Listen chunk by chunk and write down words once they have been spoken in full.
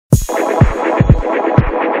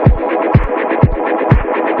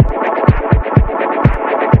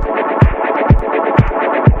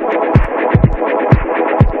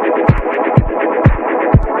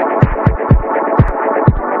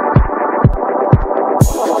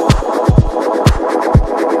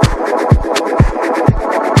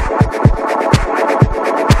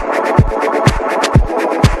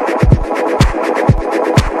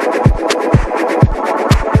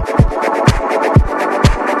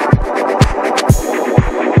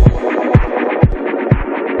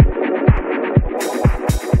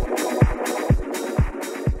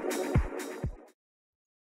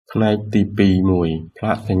ផ្នែកទី2 ផ្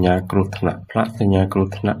លាកសញ្ញាគ្រោះថ្នាក់ផ្លាកសញ្ញាគ្រោះ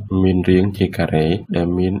ថ្នាក់មានរាងជាការ៉េដែល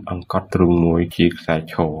មានអង្កត់ទ្រូងមួយជាខ្សែ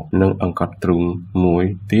ឈរនិងអង្កត់ទ្រូងមួយ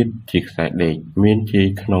ទៀតជាខ្សែដេកមានជាយ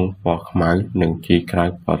ក្នុងពណ៌ខ្មៅនិងជាយក្រៅ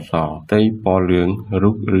ពណ៌សផ្ទៃពណ៌លឿងរូ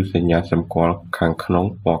បឬសញ្ញាសម្គាល់ខាងក្នុង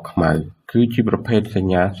ពណ៌ខ្មៅគឺជាប្រភេទស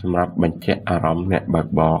ញ្ញាសម្រាប់បញ្ជាក់អារម្មណ៍អ្នកបើក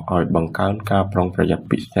បរឲ្យបង្កើនការប្រុងប្រយ័ត្ន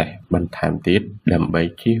ពិសេសបន្ថែមទៀតដើម្បី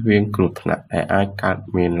ជៀសវាងគ្រោះថ្នាក់ដែលអាចកើត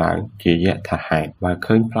មានឡើងជាយថាហេតុបើ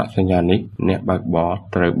ឃើញផ្លាកសញ្ញានេះអ្នកបើកបរ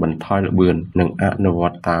ត្រូវបន្ថយល្បឿននិងអនុវ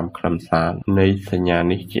ត្តតាមខ្លឹមសារនៃសញ្ញា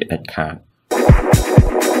នេះជាដាច់ខាត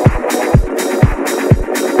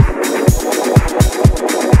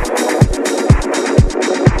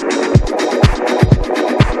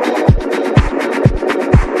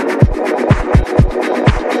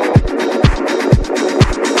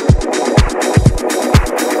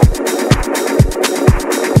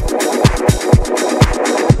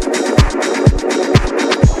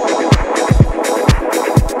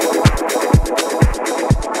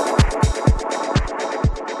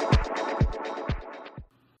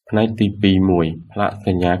ផ្នែកទី2 ផ្លាកស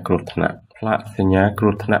ញ្ញាគ្រោះថ្នាក់ផ្លាកសញ្ញាគ្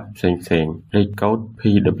រោះថ្នាក់ផ្សេងៗលេខកូដ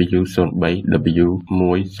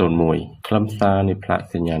PW03-W1-01 ខ្លឹមសារនៃផ្លាក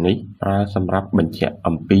សញ្ញានេះប្រើសម្រាប់បញ្ជាក់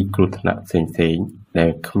អំពីគ្រោះថ្នាក់ផ្សេងៗដែ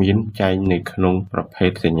លគ្មានចែងនៅក្នុងប្រភេទ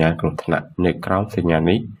សញ្ញាគ្រោះថ្នាក់នៅក្រោមសញ្ញា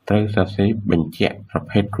នេះត្រូវសរសេរបញ្ជាក់ប្រ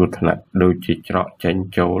ភេទគ្រោះថ្នាក់ដូចជាច្រកចេញ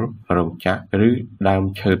ចូលរោងចក្រឬដើម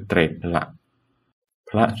ឈើត្រេតឡាក់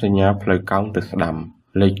ផ្លាកសញ្ញាផ្លូវកោងទៅស្ដាំ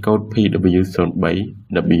លេខកូដ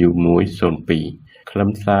PW03-W1-02 ខ្លឹម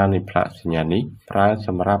សារនៃផ្លាកសញ្ញានេះប្រើស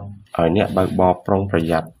ម្រាប់ឲ្យអ្នកបើកបរប្រុងប្រ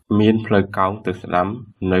យ័ត្នមានផ្លូវកោងទៅស្ដាំ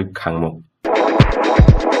នៅខាងមុខ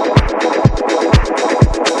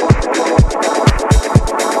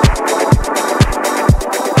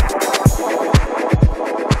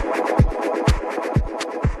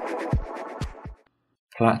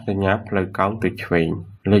ផ្លាកសញ្ញាផ្លូវកោងទៅឆ្វេង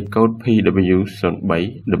លេខកូដ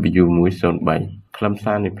PW03-W1-03 ខ្លឹម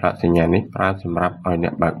សារនៃផ្លាកសញ្ញានេះប្រើសម្រាប់ឲ្យអ្ន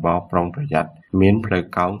កបើកបរប្រុងប្រយ័ត្នមានផ្លូវ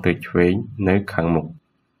កោងទៅឆ្វេងនៅខាងមុខ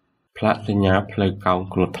ផ្លាកសញ្ញាផ្លូវកោង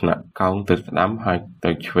គ្រោះថ្នាក់កោងទៅស្ដាំហើយ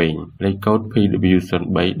ទៅឆ្វេងលេខកូដ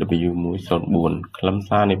PW03-W1-04 ខ្លឹម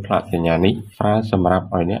សារនៃផ្លាកសញ្ញានេះប្រើសម្រាប់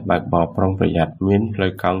ឲ្យអ្នកបើកបរប្រុងប្រយ័ត្នមានផ្លូ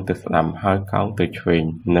វកោងទៅស្ដាំហើយកោងទៅឆ្វេង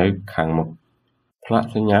នៅខាងមុខផ្លាក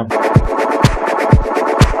សញ្ញា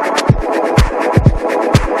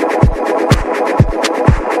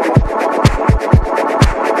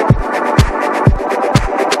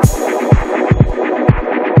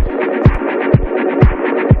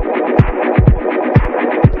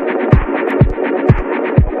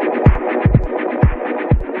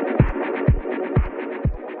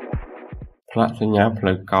ផ្លាកសញ្ញាផ្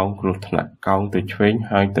លូវកោងគ្រោះថ្នាក់កោងទៅឆ្វេង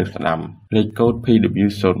ហើយទៅស្ដាំលេខកូដ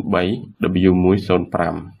PW03-W1-05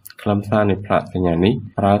 ខ្លឹមសារនៃផ្លាកសញ្ញានេះ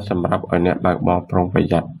ប្រើសម្រាប់ឲ្យអ្នកបើកបរប្រុងប្រ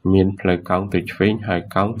យ័ត្នមានផ្លូវកោងទៅឆ្វេងហើយ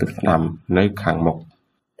កោងទៅស្ដាំនៅខាងមុខ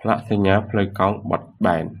ផ្លាកសញ្ញាផ្លូវកោងបត់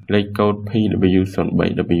បែនលេខកូដ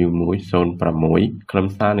PW03-W1-06 ខ្លឹម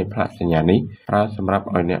សារនៃផ្លាកសញ្ញានេះប្រើសម្រាប់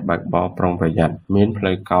ឲ្យអ្នកបើកបរប្រុងប្រយ័ត្នមានផ្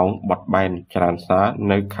លូវកោងបត់បែនច្រើនសារ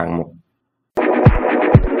នៅខាងមុខ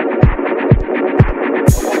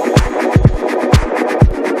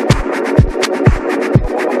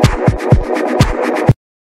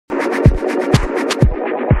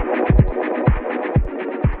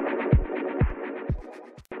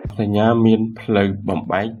សញ្ញាមានផ្លូវបំ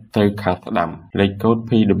បែកទៅខាងស្ដាំលេខកូដ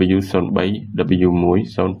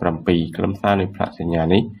PW03-W1-07 ខ្លឹមសារនៃផ្លាកសញ្ញា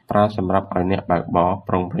នេះប្រើសម្រាប់ឲ្យអ្នកបើកបរ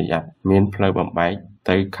ប្រុងប្រយ័ត្នមានផ្លូវបំបែក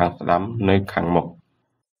ទៅខាងស្ដាំនៅខាងមុខ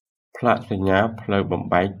ផ្លាកសញ្ញាផ្លូវបំ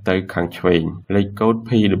បែកទៅខាងឆ្វេងលេខកូដ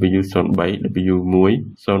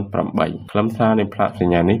PW03-W1-08 ខ្លឹមសារនៃផ្លាកស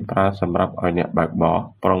ញ្ញានេះប្រើសម្រាប់ឲ្យអ្នកបើកបរ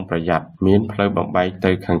ប្រុងប្រយ័ត្នមានផ្លូវបំបែក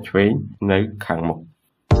ទៅខាងឆ្វេងនៅខាងមុខ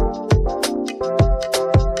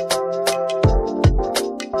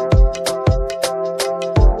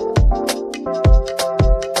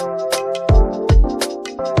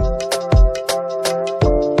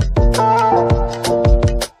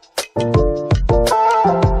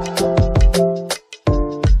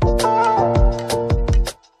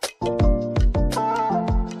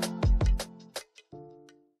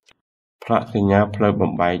ផ្លាកសញ្ញាផ្លូវ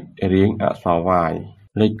បំបែករាងអក្សរ Y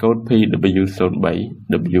លេខកូដ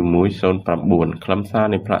PW03-W1-09 ខ្លឹមសារ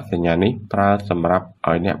នៃផ្លាកសញ្ញានេះប្រើសម្រាប់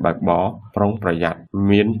ឲ្យអ្នកបើកបរប្រុងប្រយ័ត្ន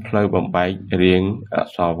មានផ្លូវបំបែករាងអ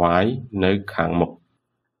ក្សរ Y នៅខាងមុខ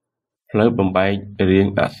ផ្លូវបំបែករាង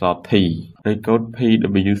អក្សរ T លេខកូដ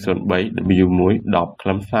PW03-W1-10 ខ្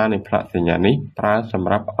លឹមសារនៃផ្លាកសញ្ញានេះប្រើសម្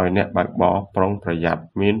រាប់ឲ្យអ្នកបើកបរប្រុងប្រយ័ត្ន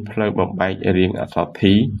មានផ្លូវបំបែករាងអក្សរ T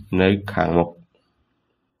នៅខាងមុខ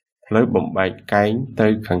ផ្ ផ្លូវបំបែកកែងទៅ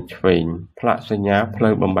ខាងឆ្វេងផ្លាកសញ្ញាផ្លូ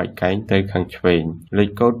វបំបែកកែងទៅខាងឆ្វេងលេខ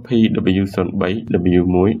កូដ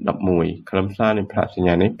PW03-W1-11 ខ្លឹមសារនៃផ្លាកសញ្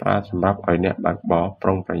ញានេះប្រើសម្រាប់ឲ្យអ្នកបើកបរប្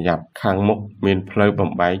រុងប្រយ័ត្នខាងមុខមានផ្លូវបំ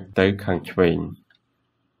បែកទៅខាងឆ្វេង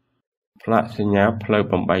ផ្លាកសញ្ញាផ្លូវ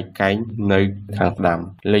បំបែកកែងនៅខាងស្ដាំ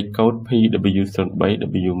លេខកូដ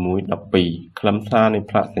PW03-W1-12 ខ្លឹមសារនៃ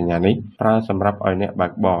ផ្លាកសញ្ញានេះប្រើសម្រាប់ឲ្យអ្នកបើ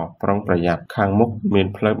កបរប្រុងប្រយ័ត្នខាងមុខមាន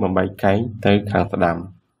ផ្លូវបំបែកកែងទៅខាងស្ដាំ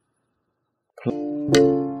ផ្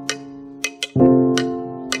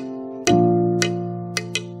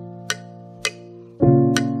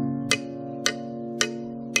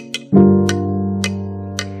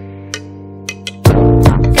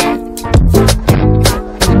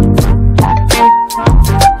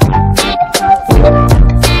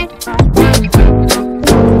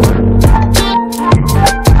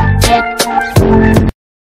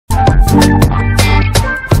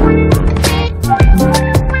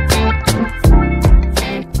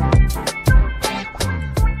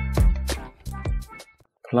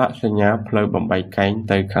លាកសញ្ញាផ្លូវបំបែកកែង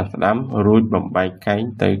ទៅខាងស្ដាំរួចបំបែកកែង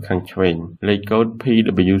ទៅខាងឆ្វេងលេខកូដ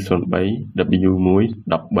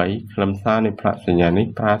PW03-W1-13 ខ្លឹមសារនៃផ្លាកសញ្ញានេះ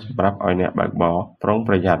ប្រើសម្រាប់ឲ្យអ្នកបើកបរប្រុង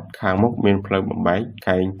ប្រយ័ត្នខាងមុខមានផ្លូវបំបែក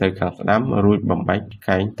កែងទៅខាងស្ដាំរួចបំបែក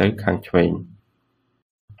កែងទៅខាងឆ្វេង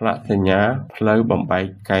ផ្លាកសញ្ញាផ្លូវបំបែក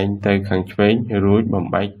កែងទៅខាងឆ្វេងរួចបំ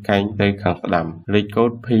បែកកែងទៅខាងស្ដាំលេខកូ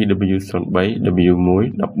ដ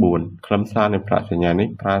PW03-W1-14 ខ្លឹមសារនៃផ្លាកសញ្ញានេះ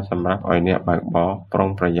ប្រើសម្រាប់ឲ្យអ្នកបើកបរប្រុង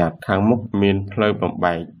ប្រយ័ត្នខាងមុខមានផ្លូវបំ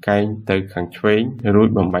បែកកែងទៅខាងឆ្វេងរួច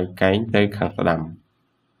បំបែកកែងទៅខាងស្ដាំ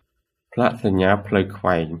ផ្លាកសញ្ញាផ្លូវខ្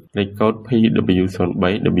វែងលេខកូដ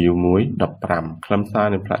PW03-W1-15 ខ្លឹមសារ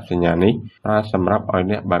នៃផ្លាកសញ្ញានេះប្រើសម្រាប់ឲ្យ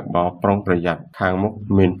អ្នកបើកបរប្រុងប្រយ័ត្នខាងមុខ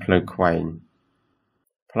មានផ្លូវខ្វែង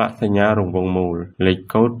ផ្លាកសញ្ញារង្វង់មូលលេខ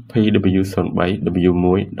កូដ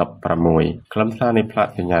PW03-W1-16 ខ្លឹមសារនៃផ្លាក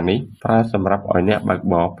សញ្ញានេះប្រើសម្រាប់ឲ្យអ្នកបើក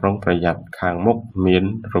បរប្រុងប្រយ័ត្នខាងមុខមាន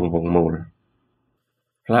រង្វង់មូល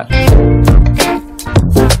ផ្លាក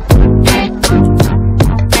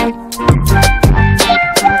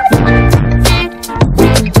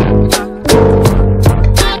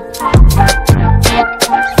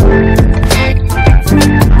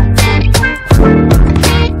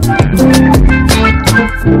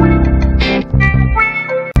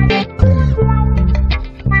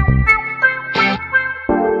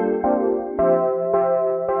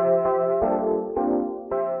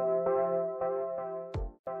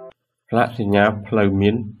ផ្លាកសញ្ញាផ្លូវមា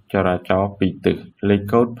នចរាចរណ៍ពីរទិសលេខ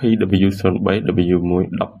កូដ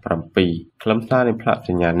PW03-W1-17 ខ្លឹមសារនៃផ្លាកស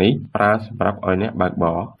ញ្ញានេះប្រើសម្រាប់ឲ្យអ្នកបើកប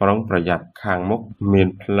រប្រុងប្រយ័ត្នខាងមុខមាន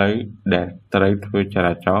ផ្លូវដែលត្រូវធ្វើច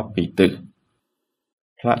រាចរណ៍ពីរទិស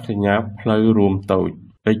ផ្លាកសញ្ញាផ្លូវរួមតូច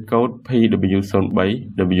លេខកូដ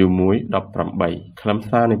PW03-W1-18 ខ្លឹម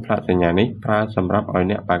សារនៃផ្លាកសញ្ញានេះប្រើសម្រាប់ឲ្យ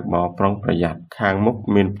អ្នកបើកបរប្រុងប្រយ័ត្នខាងមុខ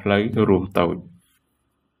មានផ្លូវរួមតូច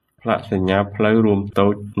ផ្លាកសញ្ញាផ្លូវរួមតូ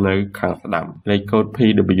ចនៅខាងស្ដាំលេខកូដ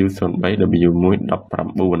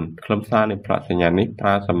PW03-W1-19 ខ្លឹមសារនៃផ្លាកសញ្ញានេះប្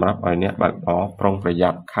រើសម្រាប់ឲ្យអ្នកបើកបរប្រុងប្រយ័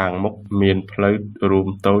ត្នខាងមុខមានផ្លូវរួម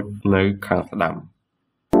តូចនៅខាងស្ដាំ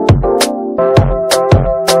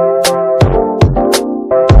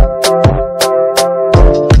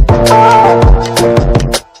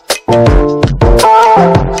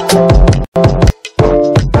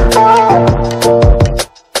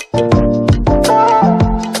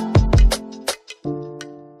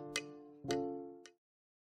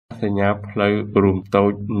សញ្ញាផ្លូវរួមតូ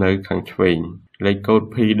ចនៅខាងឆ្វេងលេខកូដ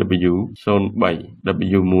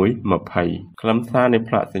PW03-W1-20 ខ្លឹមសារនៃ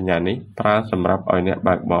ផ្លាកសញ្ញានេះប្រើសម្រាប់ឲ្យអ្នក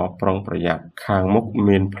បើកបរប្រុងប្រយ័ត្នខាងមុខ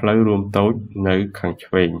មានផ្លូវរួមតូចនៅខាង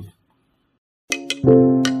ឆ្វេង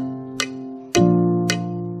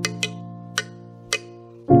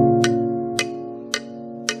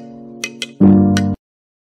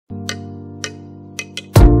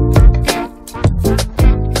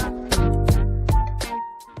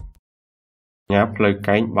ផ្លូវ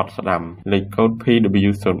កែងបត់ស្ដាំលេខកូដ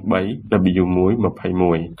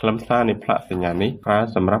PW03-W1-21 ខ្លឹមសារនៃផ្លាកសញ្ញានេះប្រើ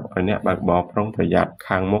សម្រាប់ឲ្យអ្នកបើកបរប្រុងប្រយ័ត្ន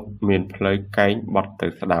ខាងមុខមានផ្លូវកែងបត់ទៅ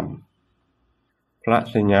ស្ដាំផ្លាក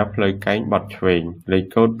សញ្ញាផ្លូវកែងបត់ឆ្វេងលេខ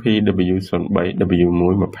កូដ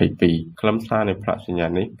PW03-W1-22 ខ្លឹមសារនៃផ្លាកសញ្ញា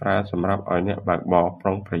នេះប្រើសម្រាប់ឲ្យអ្នកបើកបរប្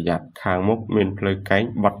រុងប្រយ័ត្នខាងមុខមានផ្លូវកែង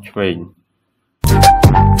បត់ឆ្វេង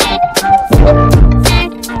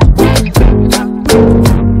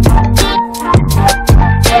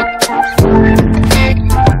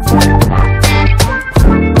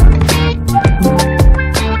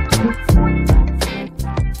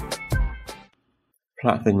ផ្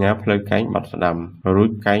លាកស ញ្ញាផ្លូវកែងបត់ស្ដាំរួច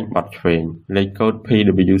កែងបត់ឆ្វេងលេខកូដ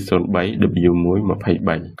PW03-W1-23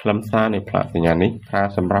 ខ្លឹមសារនៃផ្លាកសញ្ញានេះប្រើ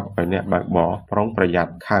សម្រាប់ឲ្យអ្នកបើកបរប្រុងប្រយ័ត្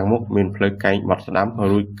នខាងមុខមានផ្លូវកែងបត់ស្ដាំ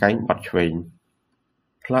រួចកែងបត់ឆ្វេង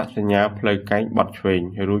ផ្លាកសញ្ញាផ្លូវកែងបត់ឆ្វេង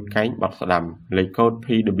រួចកែងបត់ស្ដាំលេខកូដ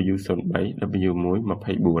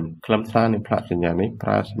PW03-W1-24 ខ្លឹមសារនៃផ្លាកសញ្ញានេះប្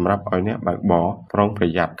រើសម្រាប់ឲ្យអ្នកបើកបរប្រុងប្រ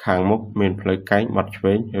យ័ត្នខាងមុខមានផ្លូវកែងបត់ឆ្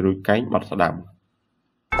វេងរួចកែងបត់ស្ដាំ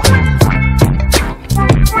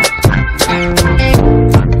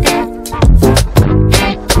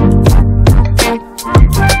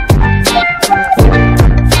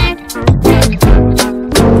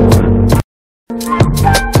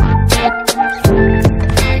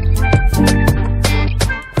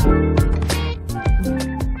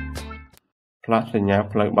ផ្លាកសញ្ញា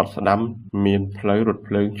ផ្លូវបត់ស្ដាំមានផ្លូវរថ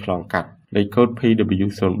ភ្លើងឆ្លងកាត់លេខកូដ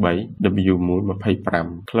PW03-W1-25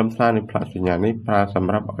 ខ្លឹមសារនៃផ្លាកសញ្ញានេះប្រើស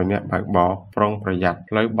ម្រាប់ឲ្យអ្នកបើកបរប្រុងប្រយ័ត្ន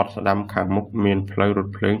ផ្លូវបត់ស្ដាំខាងមុខមានផ្លូវរថ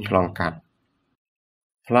ភ្លើងឆ្លងកាត់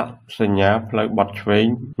ផ្លាកសញ្ញាផ្លូវបត់ឆ្វេង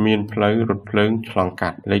មានផ្លូវរថភ្លើងឆ្លងកា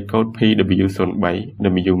ត់លេខកូដ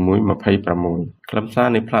PW03-W1-26 ខ្លឹមសារ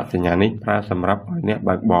នៃផ្លាកសញ្ញានេះប្រើសម្រាប់ឲ្យអ្នក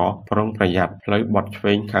បើកបរប្រុងប្រយ័ត្នផ្លូវបត់ឆ្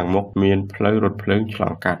វេងខាងមុខមានផ្លូវរថភ្លើងឆ្ល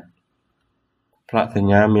ងកាត់ផ្លាកសញ្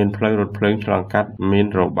ញាមានផ្លូវរថភ្លើងឆ្លងកាត់មាន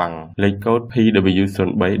របាំងលេខកូដ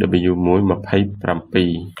PW03-W1-27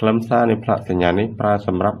 ខ្លឹមសារនៃផ្លាកសញ្ញានេះប្រើស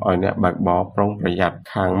ម្រាប់ឲ្យអ្នកបើកបរប្រុងប្រយ័ត្ន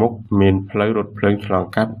ខាងមុខមានផ្លូវរថភ្លើងឆ្លង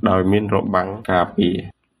កាត់ដោយមានរបាំងការពារ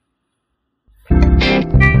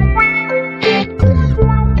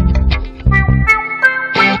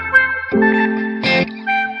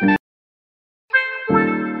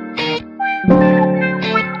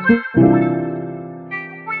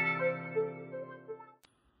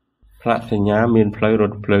ផ្លាកសញ្ញាមានផ្លូវរ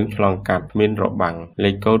ថភ្លើងឆ្លងកាត់មានរបាំង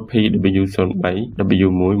លេខកូដ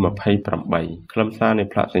PW03-W1-28 ខ្លឹមសារនៃ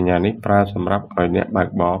ផ្លាកសញ្ញានេះប្រើសម្រាប់ឲ្យអ្នកបើក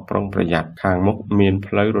បរប្រុងប្រយ័ត្នខាងមុខមាន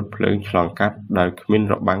ផ្លូវរថភ្លើងឆ្លងកាត់ដោយគ្មាន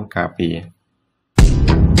របាំងការពារ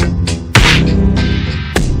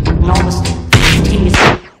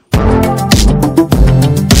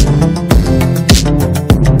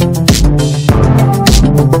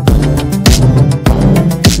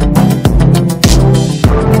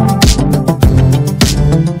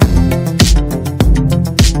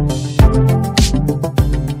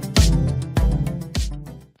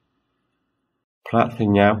ផ្លាកស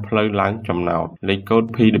ញ្ញាផ្លូវឡើងចំណោតលេខកូដ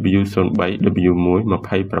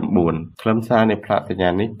PW03-W1-29 ខ្លឹមសារនៃផ្លាកសញ្ញា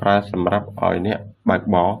នេះប្រើសម្រាប់ឲ្យអ្នកបើក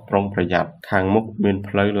បរប្រុងប្រយ័ត្នខាងមុខមាន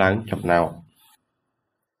ផ្លូវឡើងចំណោត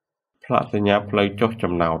ផ្លាកសញ្ញាផ្លូវចុះ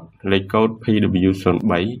ចំណោតលេខកូដ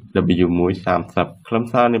PW03-W1-30 ខ្លឹម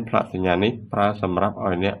សារនៃផ្លាកសញ្ញានេះប្រើសម្រាប់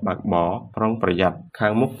ឲ្យអ្នកបើកបរប្រុងប្រយ័ត្នខា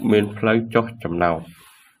ងមុខមានផ្លូវចុះចំណោត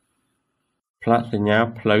ផ្លាកសញ្ញា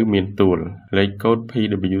ផ្លូវមានទួលលេខកូដ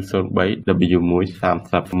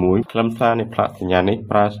PW03-W1-31 ខ្លឹមសារនៃផ្លាកសញ្ញានេះ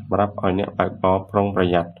ប្រើសម្រាប់ឲ្យអ្នកបើកបរប្រុងប្រ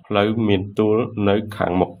យ័ត្នផ្លូវមានទួលនៅខា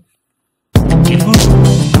ងមុខ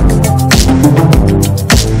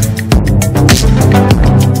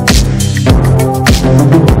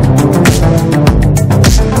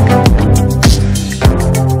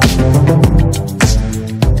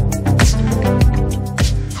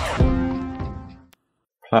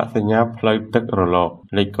ផ្លាកសញ្ញាផ្លូវទឹករលក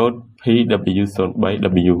លេខកូដ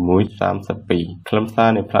PW03-W1-32 ខ្លឹមសារ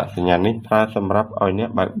នៃផ្លាកសញ្ញានេះប្រើសម្រាប់ឲ្យអ្នក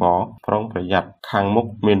បើកបរប្រុងប្រយ័ត្នខាងមុខ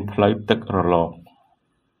មានផ្លូវទឹករលក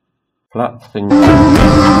ផ្លាកសញ្ញា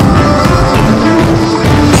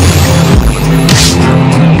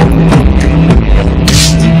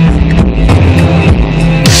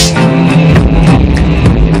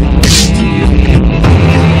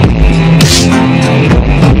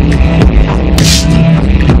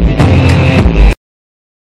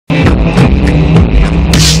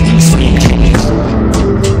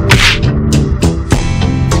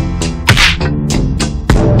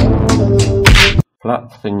ផ្លាក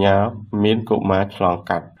សញ្ញាមានកុមារឆ្លង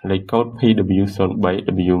កាត់លេខកូដ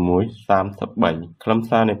PW03-W1-33 ខ្លឹម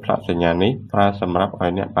សារនៃផ្លាកសញ្ញានេះប្រើសម្រាប់ឲ្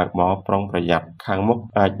យអ្នកបើកបរប្រុងប្រយ័ត្នខាងមុខ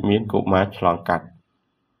អាចមានកុមារឆ្លងកាត់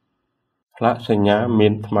ផ្លាកសញ្ញាមា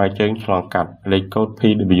នថ្មើរជើងឆ្លងកាត់លេខកូដ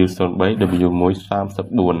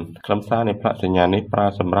PW03-W1-34 ខ្លឹមសារនៃផ្លាកសញ្ញានេះប្រើ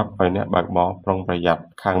សម្រាប់ឲ្យអ្នកបើកបរប្រុងប្រយ័ត្ន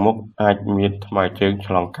ខាងមុខអាចមានថ្មើរជើង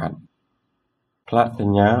ឆ្លងកាត់ផ្លាកស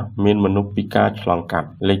ញ្ញាមានមនុស្សពិការឆ្លងកាត់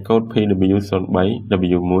លេខកូដ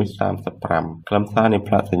PW03-W1-35 ខ្លឹមសារនៃ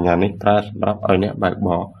ផ្លាកសញ្ញានេះប្រើសម្រាប់ឲ្យអ្នកបើកប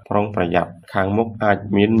រប្រុងប្រយ័ត្នខាងមុខអាច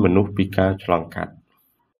មានមនុស្សពិការឆ្លងកាត់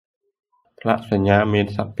ផ្លាកសញ្ញាមាន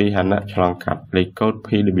សត្វពាហនៈឆ្លងកាត់លេខកូដ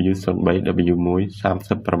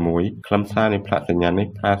PW03-W1-36 ខ្លឹមសារនៃផ្លាកសញ្ញានេះ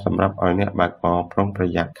ប្រើសម្រាប់ឲ្យអ្នកបើកបរប្រុងប្រ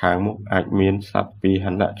យ័ត្នខាងមុខអាចមានសត្វពាហ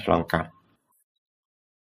នៈឆ្លងកាត់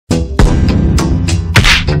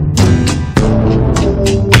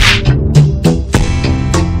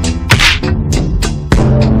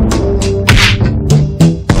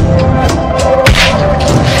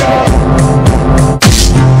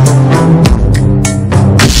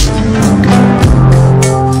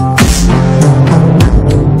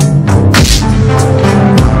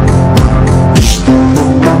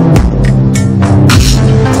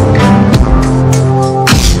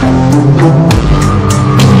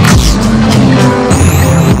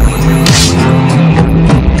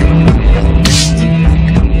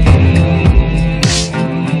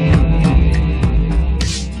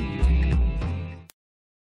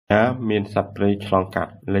មានសត្វព្រៃឆ្លងកា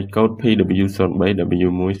ត់លេខកូដ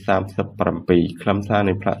PW03-W1-01 ខ្លឹមសារ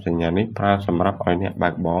នៃផ្លាកសញ្ញានេះប្រើសម្រាប់ឲ្យអ្នកបើ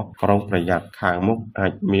កបរប្រុងប្រយ័ត្នខាងមុខអា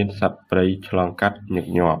ចមានសត្វព្រៃឆ្លងកាត់ញឹក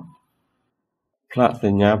ញាប់ផ្លាកស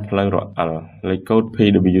ញ្ញាផ្លូវរអិលលេខកូដ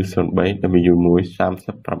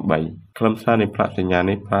PW03-W1-38 ខ្លឹមសារនៃផ្លាកសញ្ញា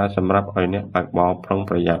នេះប្រើសម្រាប់ឲ្យអ្នកបើកបរប្រុង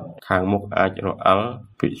ប្រយ័ត្នខាងមុខអាចរអិល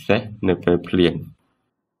ពិសេសនៅពេលភ្លៀង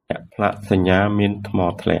ផ្លាកសញ្ញាមានថ្ម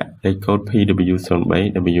ធ្លាក់លេខកូដ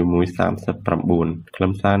PW03-W1-39 ខ្លឹ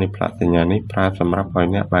មសារនៃផ្លាកសញ្ញានេះប្រើសម្រាប់ឲ្យ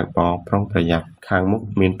អ្នកបើកបរប្រុងប្រយ័ត្នខាងមុខ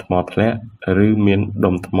មានថ្មធ្លាក់ឬមាន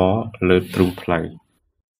ដុំថ្មលើទ្រូងផ្លូវ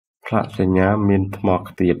ផ្លាកសញ្ញាមានថ្ម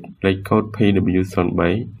ខ្ទាតលេខកូដ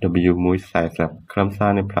PW03-W1-40 ខ្លឹមសារ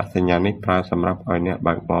នៃផ្លាកសញ្ញានេះប្រើសម្រាប់ឲ្យអ្នក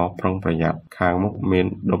បើកបរប្រុងប្រយ័ត្នខាងមុខមាន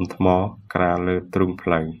ដុំថ្មក្រាលលើទ្រូងផ្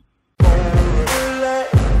លូវ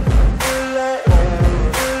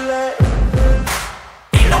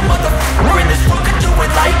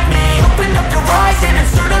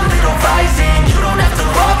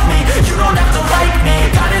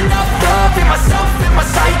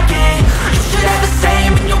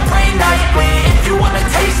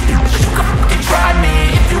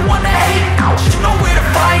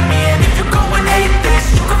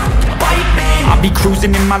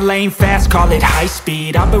Cruising in my lane fast, call it high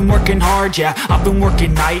speed. I've been working hard, yeah, I've been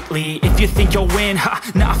working nightly. If you think you'll win, ha,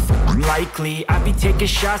 not likely. I be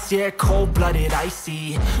taking shots, yeah, cold-blooded, icy.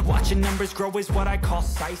 Watching numbers grow is what I call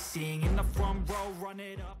sightseeing. In the front row, run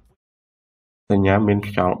it up. សញ្ញាមាន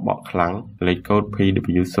ខ្យល់បក់ខ្លាំងលេខកូដ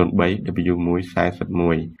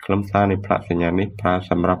PW03-W1-41 ខ្លឹមសារនៃផ្លាកសញ្ញានេះប្រើ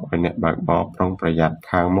សម្រាប់ឲ្យអ្នកបើកបរប្រុងប្រយ័ត្ន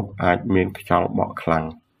ខាងមុខអាចមានខ្យល់បក់ខ្លាំង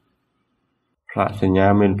ផ្លាកសញ្ញា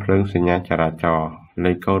មានភ្លើងសញ្ញាចរាចរណ៍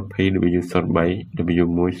លេខកូដ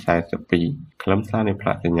PW03-W1-42 ខ្លឹមសារនៃផ្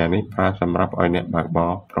លាកសញ្ញានេះប្រើសម្រាប់ឲ្យអ្នកបើកប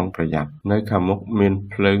រប្រុងប្រយ័ត្ននៅខាងមុខមាន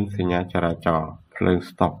ភ្លើងសញ្ញាចរាចរណ៍ភ្លើង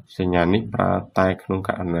stop សញ្ញានេះប្រើតែក្នុងក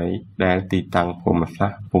រណីដែលទីតាំងភូមិសា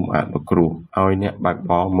ស្ត្រពុំអនុគ្រោះឲ្យអ្នកបើក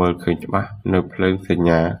បរមើលឃើញច្បាស់នៅភ្លើងសញ្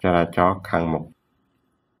ញាចរាចរណ៍ខាងមុខ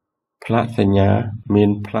ផ្លាកសញ្ញាមាន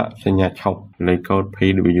ផ្លាកសញ្ញាឈប់លេខកូដ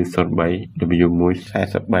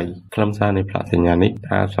PW03-W1-43 ខ្លឹមសារនៃផ្លាកសញ្ញានេះ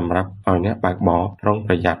ប្រើសម្រាប់ឲ្យអ្នកបើកបរប្រុង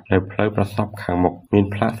ប្រយ័ត្ននៅផ្លូវប្រសពខាងមុខមាន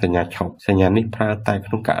ផ្លាកសញ្ញាឈប់សញ្ញានេះប្រើតែ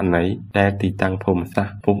ក្នុងករណីដែលទីតាំងភូមិសាស្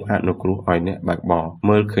ត្រពុំអនុគ្រោះឲ្យអ្នកបើកបរ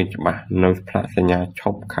មើលឃើញច្បាស់នៅផ្លាកសញ្ញាឈ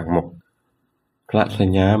ប់ខាងមុខផ្លាកស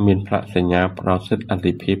ញ្ញាមានផ្លាកសញ្ញាផ្ដល់សិទ្ធិអ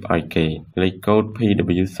តិភិបឲ្យគេលេខកូដ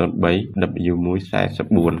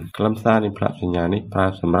PW03-W1-44 ខ្លឹមសារនៃផ្លាកសញ្ញានេះប្រើ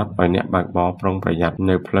សម្រាប់ឲ្យអ្នកបើកបរប្រុងប្រយ័ត្ន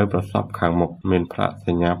នៅផ្លូវប្រសពខាងមុខមានផ្លាកស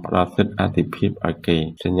ញ្ញាផ្ដល់សិទ្ធិអតិភិបឲ្យគេ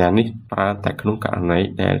សញ្ញានេះប្រើតែក្នុងករណី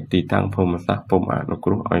ដែលទីតាំងភូមិសាស្ត្រពុំអនុគ្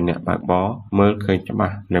រោះឲ្យអ្នកបើកបរមើលឃើញច្បា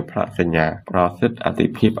ស់នៅផ្លាកសញ្ញាផ្ដល់សិទ្ធិអតិ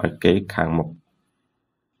ភិបឲ្យគេខាងមុខ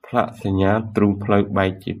ផ្លាកសញ្ញាទ្រូងផ្លូវបែ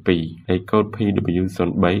កជា2លេខកូដ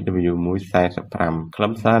PW03-W1-45 ខ្លឹ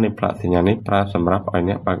មសារនៃផ្លាកសញ្ញានេះប្រើសម្រាប់ឲ្យ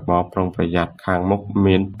អ្នកបើកបរប្រុងប្រយ័ត្នខាងមុខ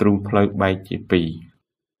មានទ្រូងផ្លូវបែកជា2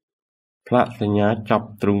ផ្លាកសញ្ញាចប់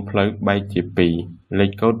ទ្រូងផ្លូវបែកជា2លេខ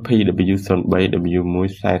កូដ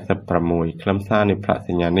PW03-W1-46 ខ្លឹមសារនៃផ្លាកស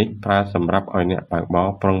ញ្ញានេះប្រើសម្រាប់ឲ្យអ្នកបើកបរ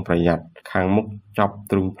ប្រុងប្រយ័ត្នខាងមុខចប់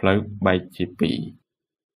ទ្រូងផ្លូវបែកជា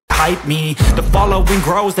2Hype me, the following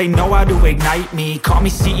grows, they know how to ignite me. Call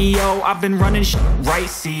me CEO, I've been running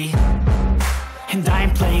right, see. And I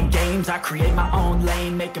ain't playing games, I create my own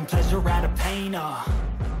lane, making pleasure out of pain,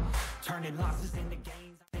 turning losses into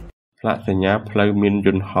gains. ផ្លាកសញ្ញាផ្លូវមានយ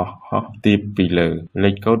ន្តហោះទាបពីលើលេ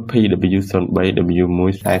ខកូដ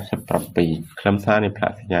PW03-W1-47 ខ្លឹមសារនៃផ្លា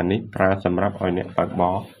កសញ្ញានេះប្រើសម្រាប់ឲ្យអ្នកបើកប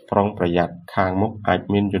រប្រុងប្រយ័ត្នខាងមុខអាច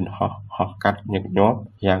មានយន្តហោះកាត់ញឹកញាប់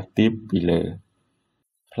យ៉ាងទាបពីលើ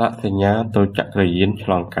ផ្លាកសញ្ញាតូចចក្រយានឆ្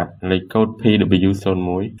លងកាត់លេខកូដ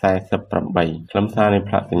PW01-48 ខ្លឹមសារនៃ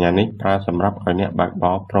ផ្លាកសញ្ញានេះប្រើសម្រាប់ឲ្យអ្នកបើកប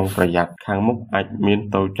រប្រុងប្រយ័ត្នខាងមុខអាចមាន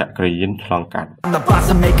តូចចក្រយានឆ្លងកាត់ The boss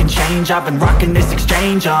I'm making change, I've been rocking this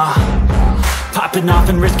exchange, popping off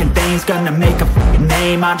and risking things, gonna make a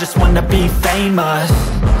name, I just wanna be famous,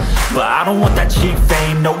 but I don't want that cheap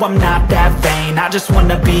fame, no I'm not that vain, I just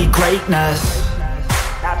wanna be greatness,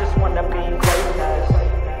 I just wanna be greatness,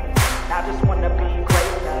 I just wanna be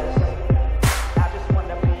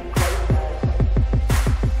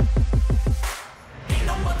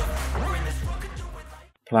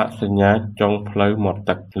ផ្លាកសញ្ញាចុងផ្លូវមាត់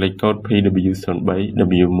ទឹកលេខកូដ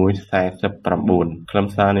PW03-W1-49 ខ្លឹម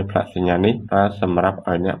សារនៃផ្លាកសញ្ញានេះប្រើសម្រាប់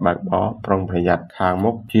ឲ្យអ្នកបើកបរប្រុងប្រយ័ត្នខាង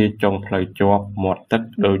មុខជាចុងផ្លូវជាប់មាត់ទឹក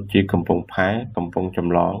ដូចជាកំពង់ផែកំពង់ច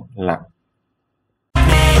ម្លងឡាក់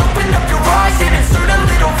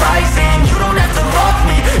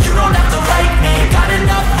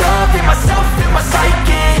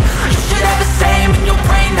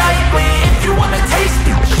If you wanna taste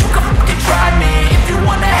it, you can try me. If you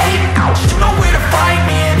wanna hate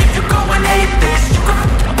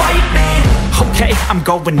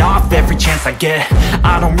going off every chance I get.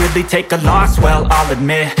 I don't really take a loss, well, I'll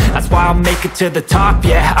admit. That's why I'll make it to the top,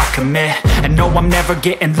 yeah, I commit. And no, I'm never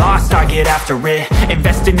getting lost, I get after it.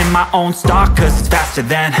 Investing in my own stock, cause it's faster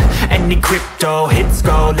than any crypto hits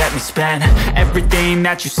go, let me spend. Everything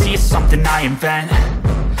that you see is something I invent,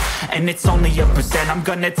 and it's only a percent. I'm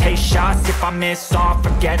gonna take shots, if I miss all,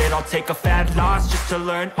 forget it. I'll take a fat loss just to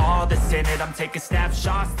learn all that's in it. I'm taking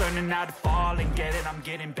snapshots, learning how to fall and get it. I'm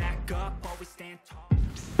getting back up, always stand tall.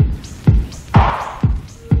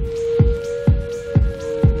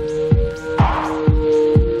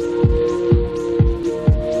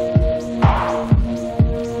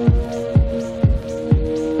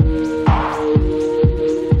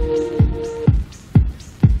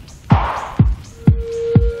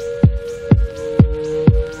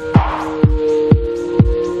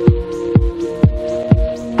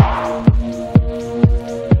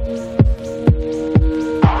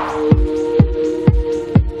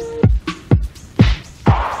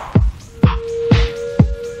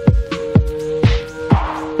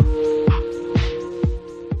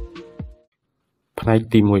 ផ្នែក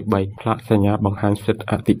ទី1 3 ផ្លាកសញ្ញាបង្ហាញសិទ្ធិ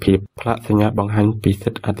អតិភិបផ្លាកសញ្ញាបង្ហាញពីសិ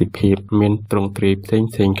ទ្ធិអតិភិបមានទ្រង់ទ្រាយផ្សេងៗ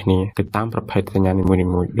គ្នាទៅតាមប្រភេទសញ្ញានី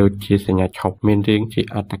មួយៗដូចជាសញ្ញាឈប់មានរាងជា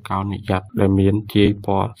អត្តកោណនិយ័តដែលមានជាយព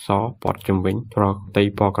ណ៌សព័ទ្ធជុំវិញប្រតិ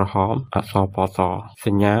ពណ៌ក្រហមអក្សរពណ៌សស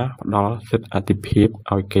ញ្ញាផ្ដល់សិទ្ធិអតិភិប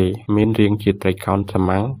ឲ្យគេមានរាងជាត្រីកោណស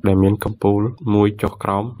មាំងដែលមានកំពូលមួយចុះក្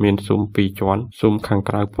រោមមានស៊ុម2ជាន់ស៊ុមខាង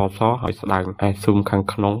ក្រៅពណ៌សហើយស្ដើងឯស៊ុមខាង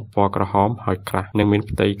ក្នុងពណ៌ក្រហមហើយក្រាស់និងមាន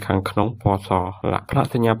ផ្ទៃខាងក្នុងពណ៌សផ្លាក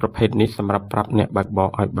សញ្ញាប្រភេទនេះសម្រាប់ប្រាប់អ្នកបើកបរ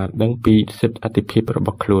ឲ្យបានដឹងពីសិទ្ធិអតិភិបរប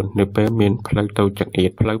ស់ខ្លួននៅពេលមានផ្លូវតូចចង្អៀត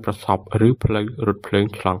ផ្លូវប្រសព្វឬផ្លូវរថភ្លើង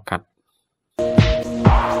ឆ្លងកាត់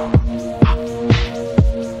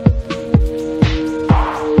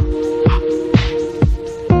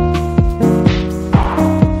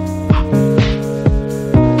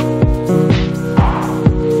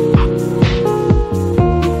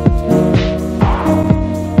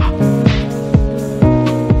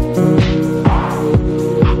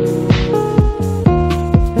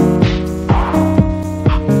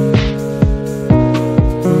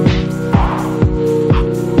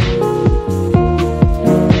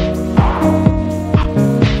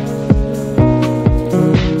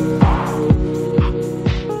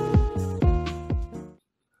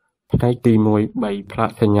ផ្នែកទី1 3 ផ្លាក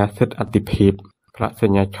សញ្ញាសិទ្ធិអតិភិបផ្លាកស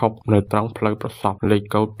ញ្ញាឈប់នៅត្រង់ផ្លូវប្រសព្វលេខ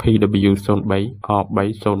កូដ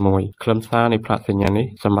PW03-W1-01 ខ្លឹមសារនៃផ្លាកសញ្ញានេះ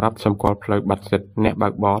សម្រាប់សម្គាល់ផ្លូវបាត់សិទ្ធិអ្នកបើ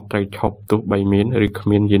កបរត្រូវឈប់ទោះបីមានឬគ្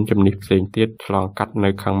មានយានជំនិះផ្សេងទៀតឆ្លងកាត់នៅ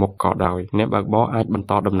ខាងមុខក៏ដោយអ្នកបើកបរអាចបន្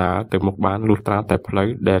តដំណើរទៅមុខបានលុះត្រាតែផ្លូវ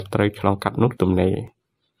ដែលត្រូវឆ្លងកាត់នោះទំនេរ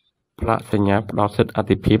ផ្លាកសញ្ញាផ្ដល់សិទ្ធិអ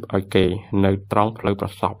តិភិបឲ្យគេនៅត្រង់ផ្លូវប្រ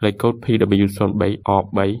សព្វលេខកូដ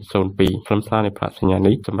PW03-R302 ខ្លឹមសារនៃផ្លាកសញ្ញា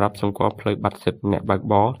នេះសម្រាប់សម្គាល់ផ្លូវបាត់សិទ្ធិអ្នកបើក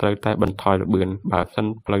បរត្រូវតែបន្ថយល្បឿនបើសិន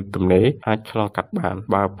ផ្លូវទំនេរអាចឆ្លងកាត់បាន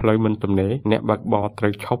បើផ្លូវមិនទំនេរអ្នកបើកបរត្រូ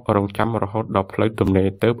វឈប់រង់ចាំរហូតដល់ផ្លូវទំនេរ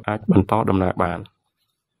ទើបអាចបន្តដំណើរបាន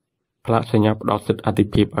ផ្លាកសញ្ញាផ្ដល់សិទ្ធិអតិ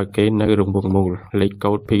ភិបឲ្យគេនៅរង្វង់មូលលេខ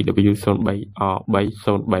កូដ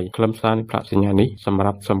PW03-R303 ខ្លឹមសារនៃផ្លាកសញ្ញានេះសម្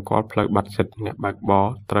រាប់សម្គាល់ផ្លូវបាត់សិទ្ធិអ្នកបើកបរ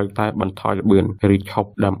ត្រូវតែបន្ថយល្បឿនឬឈប់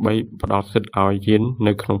ដើម្បីផ្ដល់សិទ្ធិឲ្យយាន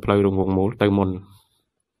នៅក្នុងផ្លូវរង្វង់មូលទៅមុន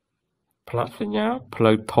ផ្លាកសញ្ញាផ្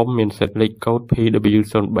លូវធំមានសិទ្ធិលេខកូដ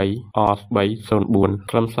PW03-R304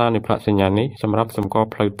 ខ្លឹមសារនៃផ្លាកសញ្ញានេះសម្រាប់សម្គាល់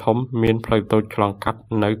ផ្លូវធំមានផ្លូវតូចឆ្លងកាត់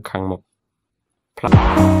នៅខាងមុខផ្លាក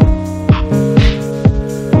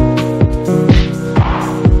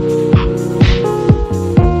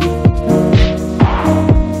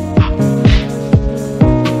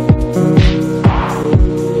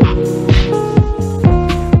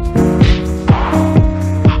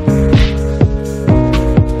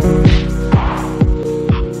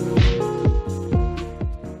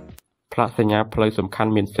ផ្លាកសញ្ញាផ្លូវសំខា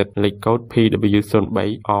ន់មានសិទ្ធិលេខកូដ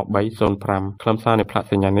PW03-R305 ខ្លឹមសារនៃផ្លាក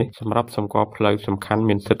សញ្ញានេះសម្រាប់សម្គាល់ផ្លូវសំខាន់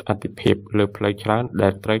មានសិទ្ធិអតិភិបលើផ្លូវច្រើនដែ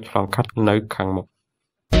លត្រូវឆ្លងកាត់នៅខាងមុខ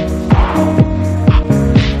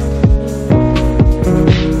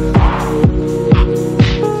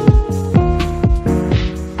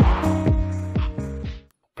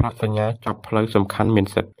ផ្លាកសញ្ញាចាប់ផ្លូវសំខាន់មាន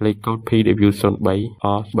សិទ្ធិលេខកូដ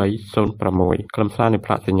PW03-R306 ខ្លឹមសារនៃផ្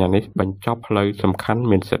លាកសញ្ញានេះបញ្ចប់ផ្លូវសំខាន់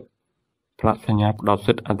មានសិទ្ធិផ្លាកសញ្ញាផ្ដល់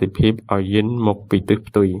សិទ្ធិអតិភិបឲ្យយានមកពីទិស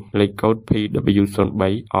ផ្ទុយលេខកូដ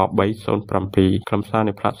PW03-R307 ខ្លឹមសារ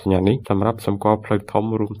នៃផ្លាកសញ្ញានេះសម្រាប់សម្គាល់ផ្លូវធំ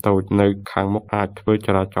រួមតូចនៅខាងមុខអាចធ្វើច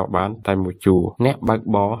រាចរណ៍បានតែមួយជួរអ្នកបើក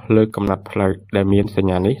បរលើកំណត់ផ្លូវដែលមានសញ្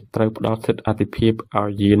ញានេះត្រូវផ្ដល់សិទ្ធិអតិភិបឲ្យ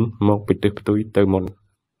យានមកពីទិសផ្ទុយទៅមុន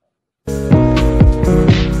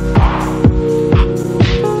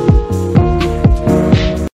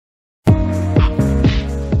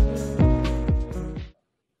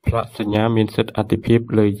ផ្លាកសញ្ញាមានសិទ្ធិអតិភិប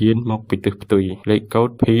លើយានមកពីទិសផ្ទុយលេខកូដ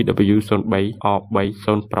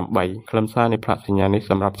PW03-W1-08 ខ្លឹមសារនៃផ្លាកសញ្ញានេះ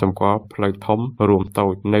សម្រាប់សម្គាល់ផ្លូវធំរួមតូ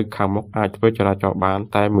ចនៅខាងមុខអាចធ្វើចរាចរណ៍បាន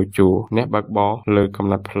តែមួយជួរអ្នកបើកបរលើកំ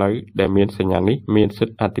ណត់ផ្លូវដែលមានសញ្ញានេះមានសិ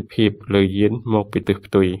ទ្ធិអតិភិបលើយានមកពីទិស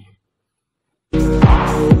ផ្ទុយ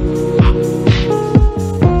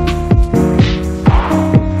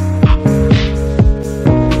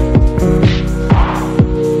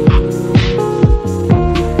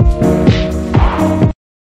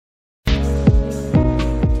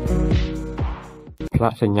ផ្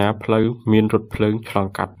លាកសញ្ញាផ្លូវមានរថភ្លើងឆ្លង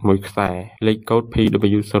កាត់មួយខ្សែលេខកូដ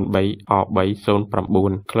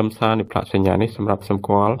PW03-R309 ខ្លឹមសារនៃផ្លាកសញ្ញានេះសម្រាប់សម្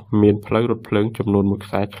គាល់មានផ្លូវរថភ្លើងចំនួនមួយ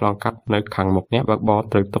ខ្សែឆ្លងកាត់នៅខាងមុខអ្នកបើកបរ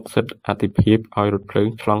ត្រូវទុកសិទ្ធិអតិភិបឲ្យរថភ្លើង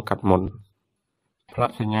ឆ្លងកាត់មុនផ្លា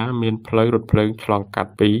កសញ្ញាមានផ្លូវរថភ្លើងឆ្លងកា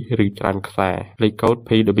ត់2ឬច្រើនខ្សែលេខកូដ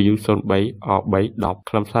PW03-R310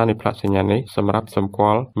 ខ្លឹមសារនៃផ្លាកសញ្ញានេះសម្រាប់សម្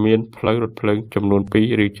គាល់មានផ្លូវរថភ្លើងចំនួន2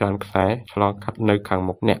ឬច្រើនខ្សែឆ្លងកាត់នៅខាង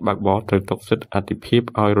មុខអ្នកបើកបរត្រូវទុកសិទ្ធិអតិភិប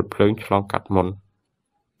ឲ្យរថភ្លើងឆ្លងកាត់មុន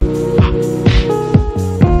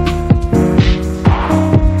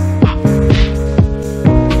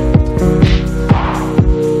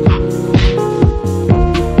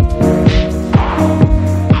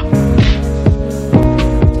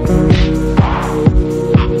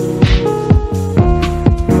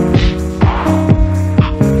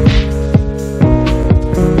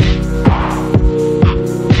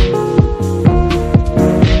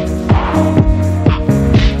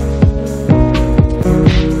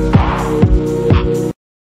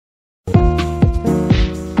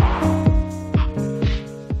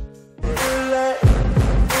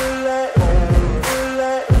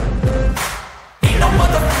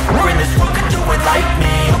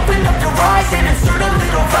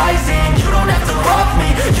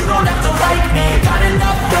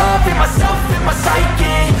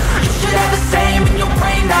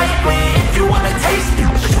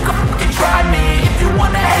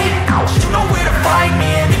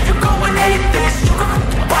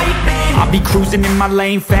Be cruising in my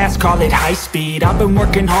lane fast, call it high speed. I've been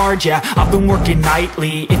working hard, yeah, I've been working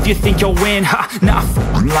nightly. If you think you'll win, ha, nah,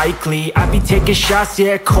 likely. I be taking shots,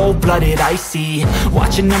 yeah, cold-blooded, icy.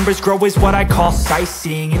 Watching numbers grow is what I call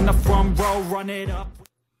sightseeing. In the front row, run it up.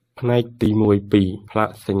 ផ្នែកទី1 ផ្លាក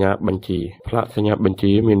សញ្ញាបញ្ជាផ្លាកសញ្ញាបញ្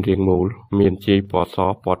ជាមានរាងមូលមានជាយពណ៌ស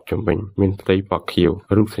ព័ទ្ធជុំវិញមានផ្ទៃពណ៌ខៀវ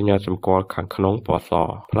រូបសញ្ញាសម្គាល់ខាងក្នុងពណ៌ស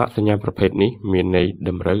ផ្លាកសញ្ញាប្រភេទនេះមានន័យត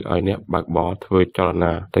ម្រូវឲ្យអ្នកបើកបរធ្វើចល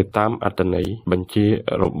នាទៅតាមអត្ថន័យបញ្ជា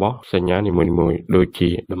របស់សញ្ញានីមួយៗដូចជា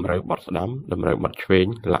តម្រូវបត់ស្ដាំតម្រូវបត់ឆ្វេង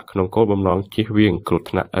លក្ខក្នុងគោលបំណងជៀសវាងគ្រោះ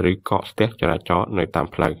ថ្នាក់ឬកកស្ទះចរាចរណ៍នៅតាម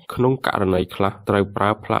ផ្លូវក្នុងករណីខ្លះត្រូវប្រើ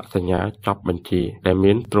ផ្លាកសញ្ញាចប់បញ្ជាដែល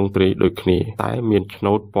មានទ្រង់ទ្រាយដូចគ្នាតែមានឆ្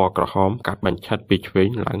នូតពណ៌ក្រហមកាត់បញ្ឆិតពីឆ្វេង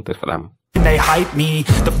ឡើងទៅស្ដាំ They hype me,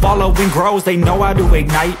 the following grows, they know how to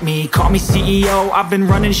ignite me. Call me CEO, I've been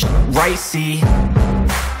running right, see.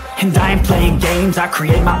 And I ain't playing games, I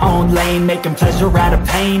create my own lane, making pleasure out of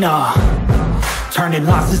pain, turning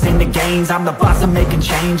losses into gains, I'm the boss, I'm making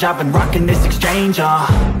change, I've been rocking this exchange,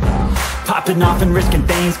 popping off and risking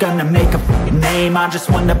things, gonna make a name, I just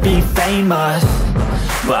wanna be famous.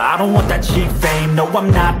 But I don't want that cheap fame, no I'm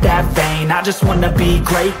not that vain, I just wanna be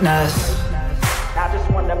greatness. I just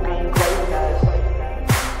wanna be greatness.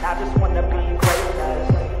 I just wanna be greatness.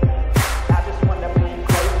 I just wanna be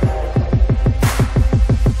greatness.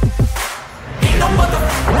 Ain't no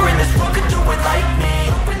motherfucker in this world could do it like me.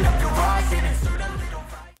 Open up your eyes and insert a little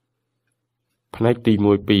light. ផ្នែកទី1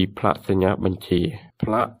 ផ្លាកសញ្ញាបញ្ជាផ្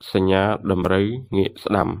លាកសញ្ញាតម្រូវងាក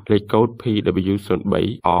ស្ដាំលេខកូដ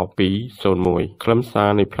PW03-R201 ខ្លឹមសារ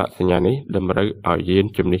នៃផ្លាកសញ្ញានេះតម្រូវឲ្យយាន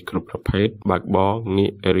ជំនិះគ្រប់ប្រភេទបើកបរងា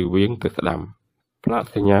កឬវៀងទៅស្ដាំផ្លាក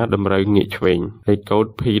សញ្ញាតម្រូវងាកឆ្វេងលេខកូដ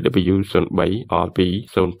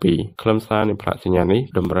PW03-R202 ខ្លឹមសារនៃផ្លាកសញ្ញានេះ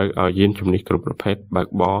តម្រូវឲ្យយានជំនិះគ្រប់ប្រភេទបើក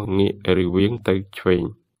បរងាកឬវៀងទៅឆ្វេង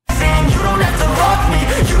You don't have to love me,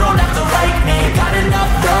 you don't have to like me. Got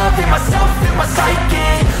enough love in myself, in my psyche.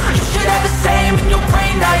 You should have the same in your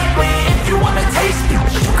brain nightly. If you wanna taste me,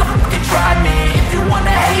 you can fucking try me. If you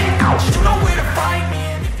wanna hate me, you know where to find me.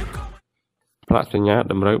 And if you go ផ្លាកសញ្ញា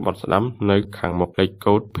តម្រូវបត់ស្ដាំនៅខាងមុខលេខ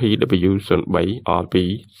កូដ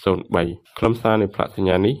PW03-R203 ខ្លឹមសារនៃផ្លាកសញ្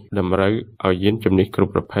ញានេះតម្រូវឲ្យយានជំនិះគ្រ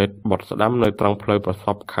ប់ប្រភេទបត់ស្ដាំនៅត្រង់ផ្លូវប្រស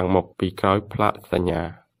ពខាងមុខពីក្រោយផ្លាកសញ្ញា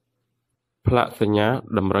ផ្លាកសញ្ញា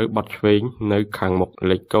តម្រូវបត់ឆ្វេងនៅខាងមុខ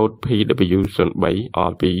លេខកូដ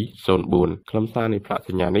PW03-R204 ខ្លឹមសារនៃផ្លាកស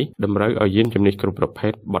ញ្ញានេះតម្រូវឲ្យយានជំនិះគ្រប់ប្រភេ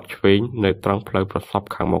ទបត់ឆ្វេងនៅត្រង់ផ្លូវប្រសព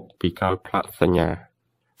ខាងមុខពីក្រោយផ្លាកសញ្ញា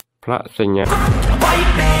ផ្លាកសញ្ញា Fight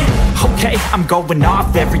me, okay, I'm going off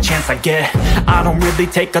every chance I get. I don't really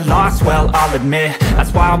take a loss, well, I'll admit.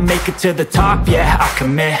 That's why I'll make it to the top, yeah, I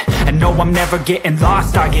commit. And no, I'm never getting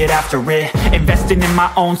lost, I get after it. Investing in my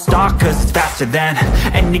own stock, cause it's faster than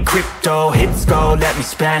any crypto hits go, let me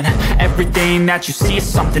spend. Everything that you see is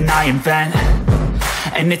something I invent.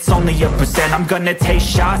 And it's only a percent, I'm gonna take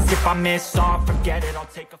shots. If I miss all, forget it,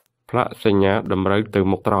 I'll take a ផ្លាកសញ្ញាតម្រូវទៅ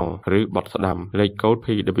មុខត្រង់ឬបត់ស្ដាំលេខកូដ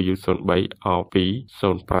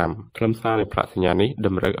PW03-W1-05 ខ្លឹមសារនៃផ្លាកសញ្ញានេះត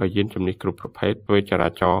ម្រូវឲ្យយានជំនិះគ្រប់ប្រភេទធ្វើចរា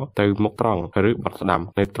ចរណ៍ទៅមុខត្រង់ឬបត់ស្ដាំ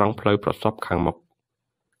នៅត្រង់ផ្លូវប្រសព្វខាងមុខ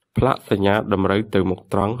ផ្លាកសញ្ញាតម្រូវទៅមុខ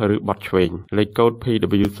ត្រង់ឬបត់ឆ្វេងលេខកូដ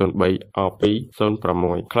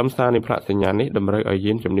PW03-W1-06 ខ្លឹមសារនៃផ្លាកសញ្ញានេះតម្រូវឲ្យ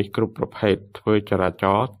យានជំនិះគ្រប់ប្រភេទធ្វើចរាច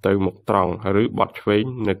រណ៍ទៅមុខត្រង់ឬបត់ឆ្វេង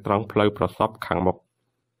នៅត្រង់ផ្លូវប្រសព្វខាងមុខ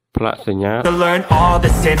ផ្លាកសញ្ញា to learn all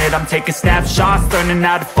that's in it. I'm taking snapshots, learning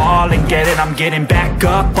how to fall and get it. I'm getting back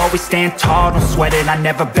up, always stand tall, don't sweat it. I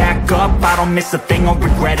never back up, I don't miss a thing or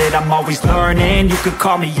regret it. I'm always learning, you could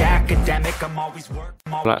call me academic. I'm always working.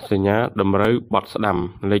 ផ្លាកសញ្ញាតម្រូវបត់ស្ដាំ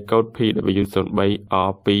លេខកូដ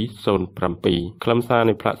PW03-R207 ខ្លឹមសារ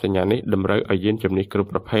នៃផ្លាកសញ្ញានេះតម្រូវឲ្យយានជំនិះគ្រប់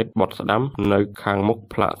ប្រភេទបត់ស្ដាំនៅខាងមុខ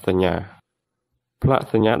ផ្លាកសញ្ញាផ្លាក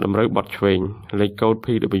សញ្ញាតម្រូវបត់ឆ្វេងលេខកូដ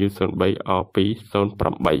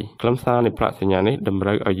PW03-R208 ខ្លឹមសារនៃផ្លាកសញ្ញានេះតម្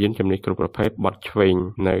រូវឲ្យយានជំនិះគ្រប់ប្រភេទបត់ឆ្វេង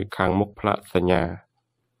នៅខាងមុខផ្លាកសញ្ញា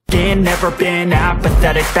Never been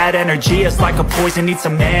apathetic, that energy is like a poison, needs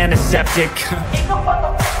some antiseptic.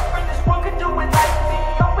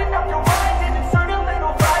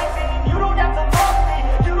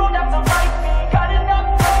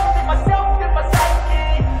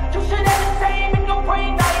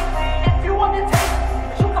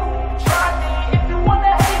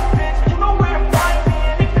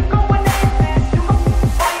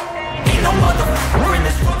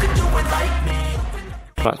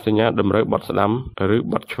ផ្លាកសញ្ញាតម្រូវបត់ស្ដាំឬ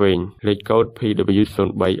បត់ឆ្វេងលេខកូដ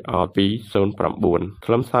PW03-R209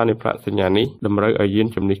 ខ្លឹមសារនៃផ្លាកសញ្ញានេះតម្រូវឲ្យយាន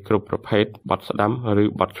ជំនិះគ្រប់ប្រភេទបត់ស្ដាំឬ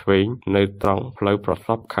បត់ឆ្វេងនៅត្រង់ផ្លូវប្រស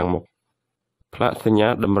ព្វខាងមុខផ្លាកសញ្ញា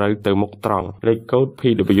តម្រូវទៅមុខត្រង់លេខកូដ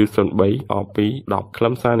PW03-R210 ខ្លឹ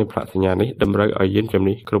មសារនៃផ្លាកសញ្ញានេះតម្រូវឲ្យយានជំ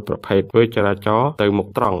និះគ្រប់ប្រភេទធ្វើចរាចរណ៍ទៅមុខ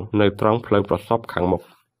ត្រង់នៅត្រង់ផ្លូវប្រសព្វខាងមុខ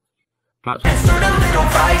ផ្លាក Start a little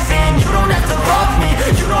rising, you don't have to love me,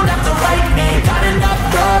 you don't have to like me. Got enough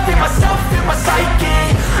love in myself, in my psyche.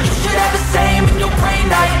 You should have the same in your brain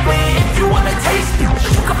nightly. If you wanna taste me,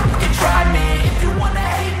 you can fucking try me. If you wanna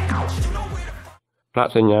hate me, you know where to find me. ផ្លាក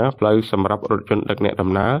សញ្ញាផ្លូវសម្រាប់រថយន្តដឹកអ្នកដំ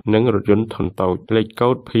ណើរនិងរថយន្តធុនតូចលេខកូ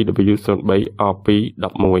ដ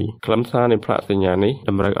PW03-R211 ខ្លឹមសារនៃផ្លាកសញ្ញានេះ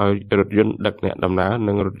តម្រូវឲ្យរថយន្តដឹកអ្នកដំណើរ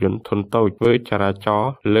និងរថយន្តធុនតូចធ្វើចរាចរណ៍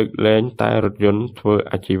លើកលែងតែរថយន្តធ្វើ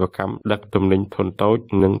អាជីវកម្មដឹកទំនិញធុនតូច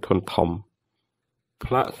និងធុនធំ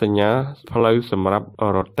ផ្លាកសញ្ញាផ្លូវសម្រាប់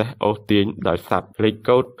រទេះអូសទាញដោយសត្វលេខ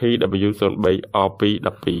កូដ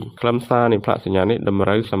PW03-R212 ខ្លឹមសារនៃផ្លាកសញ្ញានេះតម្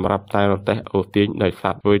រូវសម្រាប់តែរទេះអូសទាញដោយស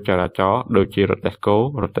ត្វធ្វើចរាចរណ៍ដូចជារទេះគោ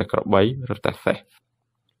រទេះក្របីរទេះសេះ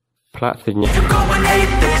ផ្លាកសញ្ញា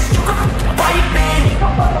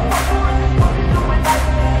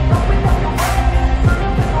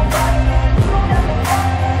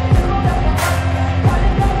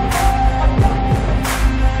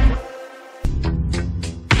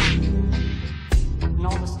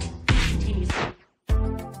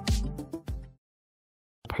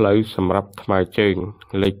ផ្លូវសម្រាប់ថ្មើរជើង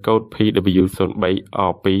លេខកូដ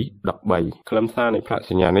PW03-R213 ខ្លឹមសារនៃផ្លាក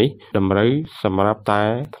សញ្ញានេះតម្រូវសម្រាប់តែ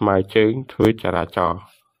ថ្មើរជើងធ្វើចរាចរណ៍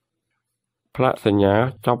ផ្លាកសញ្ញា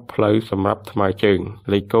ចប់ផ្លូវសម្រាប់ថ្មើរជើង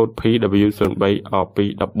លេខកូដ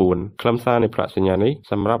PW03-R214 ខ្លឹមសារនៃផ្លាកសញ្ញានេះ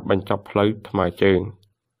សម្រាប់បញ្ចប់ផ្លូវថ្មើរជើង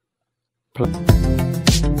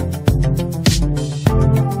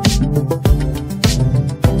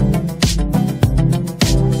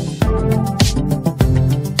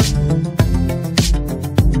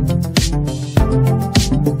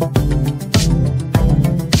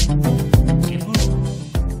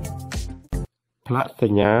ផ្លាកស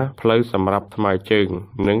ញ្ញាផ្លូវសម្រាប់ថ្មើរជើង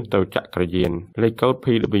និងទៅចក្រយានលេខកូដ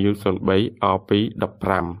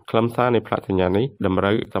PW03-R215 ខ្លឹមសារនៃផ្លាកសញ្ញានេះតម្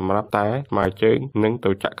រូវសម្រាប់តែថ្មើរជើងនិងទៅ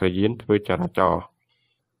ចក្រយានធ្វើចរាចរណ៍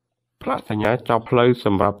ផ្លាកសញ្ញាចប់ផ្លូវស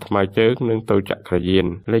ម្រាប់ថ្មើរជើងនិងទៅចក្រយាន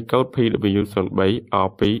លេខកូដ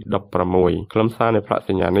PW03-R216 ខ្លឹមសារនៃផ្លាក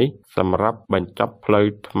សញ្ញានេះសម្រាប់បញ្ចប់ផ្លូវ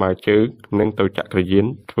ថ្មើរជើងនិងទៅចក្រយាន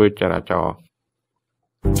ធ្វើចរាចរណ៍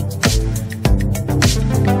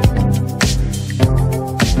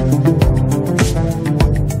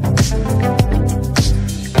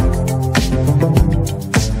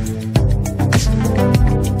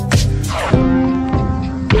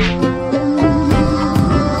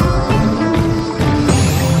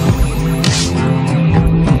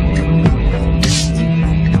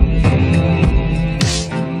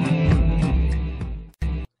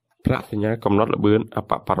សញ្ញាកំណត់ល្បឿនអ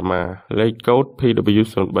បបរមាលេខកូដ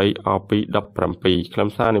PW03-W1-07 ខ្លឹម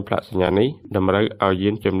សារនៃផ្លាកសញ្ញានេះតម្រូវឲ្យយា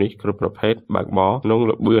នជំនិះគ្រប់ប្រភេទបើកបរក្នុង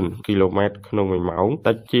ល្បឿនគីឡូម៉ែត្រក្នុង1ម៉ោង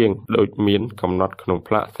តិចជាងដូចមានកំណត់ក្នុង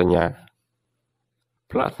ផ្លាកសញ្ញា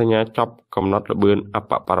ផ្លាកសញ្ញាចប់កំណត់ល្បឿនអ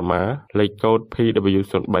បបរមាលេខកូដ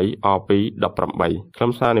PW03-R2-18 ខ្លឹ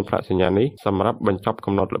មសារនៃផ្លាកសញ្ញានេះសម្រាប់បញ្ចប់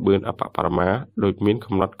កំណត់ល្បឿនអបបរមាដូចមាន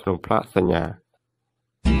កំណត់ក្នុងផ្លាកសញ្ញា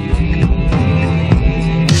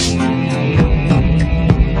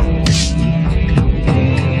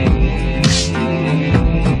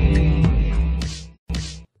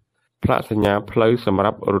ផ្លាកសញ្ញាផ្លូវសម្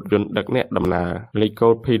រាប់រថយន្តដឹកអ្នកដំណើរលេខកូ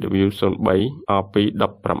ដ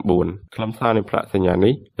PW03-R2-19 ខ្លឹមសារនៃផ្លាកសញ្ញា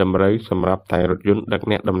នេះតម្រូវសម្រាប់តែរថយន្តដឹក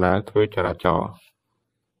អ្នកដំណើរធ្វើចរាចរណ៍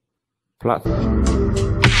ផ្លាក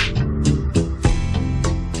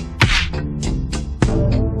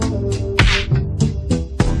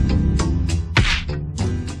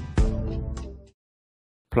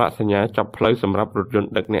សញ្ញាចប់ផ្លូវសម្រាប់រថយន្ត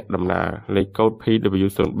ដឹកអ្នកដំណើរលេខកូដ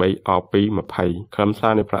PW03-R2-20 ខ្លឹមសា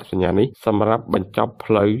រនៃផ្លាកសញ្ញានេះសម្រាប់បញ្ចប់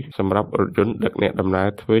ផ្លូវសម្រាប់រថយន្តដឹកអ្នកដំណើរ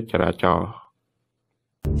ធ្វើចរាចរណ៍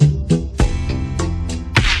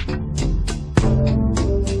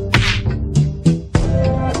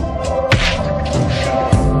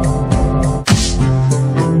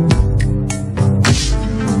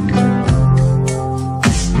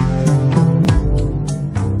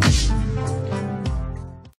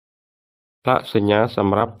ផ្លាកសញ្ញាស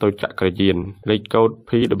ម្រាប់តូចចក្រយានលេខកូដ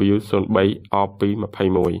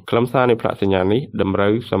PW03-R2-21 ខ្លឹមសារនៃផ្លាកសញ្ញានេះតម្រូ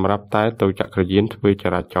វសម្រាប់តែតូចចក្រយានធ្វើច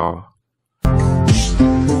រាចរណ៍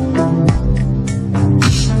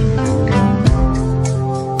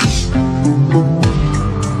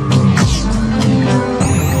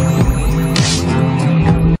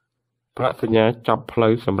ផ្លាកសញ្ញាចប់ផ្លូ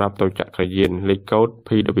វសម្រាប់តូចចក្រយានលេខកូដ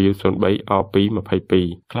PW03-R2-22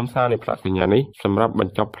 ខ្លឹមសារនៃផ្លាកសញ្ញានេះសម្រាប់ប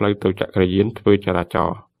ញ្ចប់ផ្លូវតូចចក្រយានធ្វើចរាចរ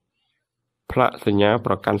ណ៍ផ្លាកសញ្ញា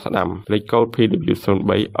ប្រកាន់ស្ដាំលេខកូដ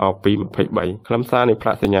PW03-R2-23 ខ្លឹមសារនៃផ្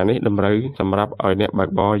លាកសញ្ញានេះតម្រូវសម្រាប់ឲ្យអ្នកបើ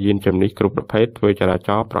កបរយានជំនិះគ្រប់ប្រភេទធ្វើចរាច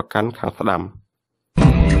រណ៍ប្រកាន់ខាងស្ដាំ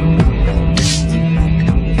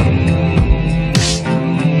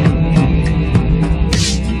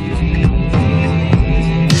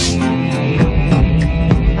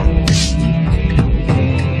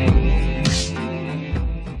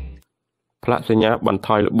ផ្លាកសញ្ញាបន្ថ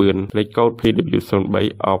យល្បឿនលេខកូដ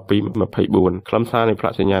PW03-R2-24 ខ្លឹមសារនៃផ្លា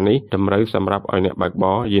កសញ្ញានេះតម្រូវសម្រាប់ឲ្យអ្នកបើកប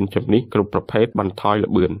រយានជំនិះគ្រប់ប្រភេទបន្ថយ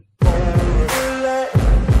ល្បឿន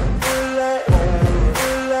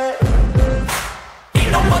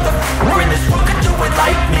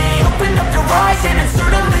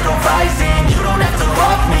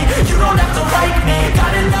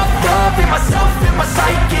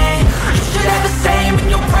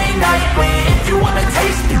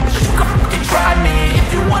Try me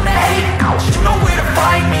if you wanna hate. You know where to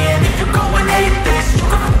find me, and if you're going hate this, you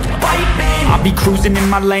can fight me. I'll be cruising in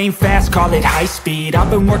my lane fast, call it high speed. I've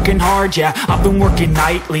been working hard, yeah, I've been working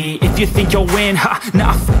nightly. If you think you'll win, ha,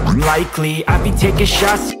 nah, likely. I be taking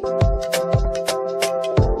shots.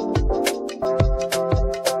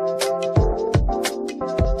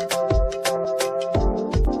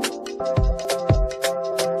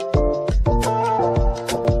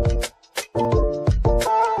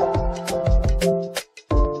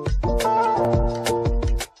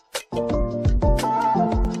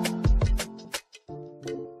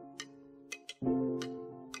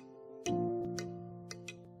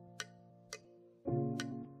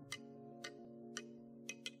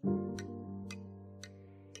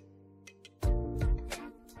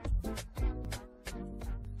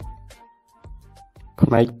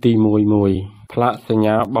ផ្នែកទី1 ផ្លាកសញ្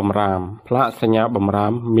ញាបំរាមផ្លាកសញ្ញាបំរា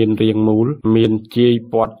មមានរាងមូលមានជាយ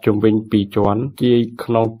ព័ទ្ធជុំវិញ2ជាន់ជាយ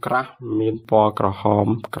ក្នុងក្រាស់មានពណ៌ក្រហម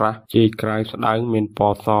ក្រាស់ជាយក្រៅស្ដើងមានព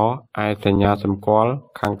ណ៌សឯសញ្ញាសម្គាល់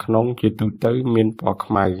ខាងក្នុងជាទូទៅមានពណ៌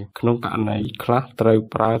ខ្មៅក្នុងករណីខ្លះត្រូវ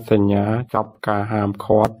ប្រើសញ្ញាចប់ការហាម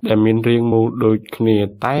ឃាត់ដែលមានរាងមូលដូចគ្នា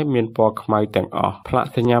តែមានពណ៌ខ្មៅទាំងអស់ផ្លាក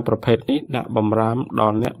សញ្ញាប្រភេទនេះដាក់បំរាមដ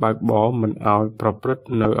ល់អ្នកបើកបរមិនឲ្យប្រព្រឹត្ត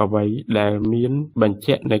នៅអ្វីដែលមានបញ្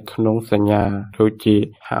ជាក់នៅក្នុងសញ្ញាដូចជា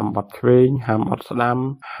ហាមបត់ឆ្វេងហាមអត់ស្ដាំ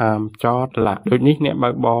ហាមចតឡាក់ដូចនេះអ្នកបើ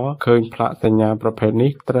កបរឃើញផ្លាកសញ្ញាប្រភេទ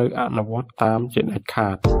នេះត្រូវអនុវត្តតាមជាដាច់ខា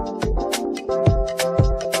ត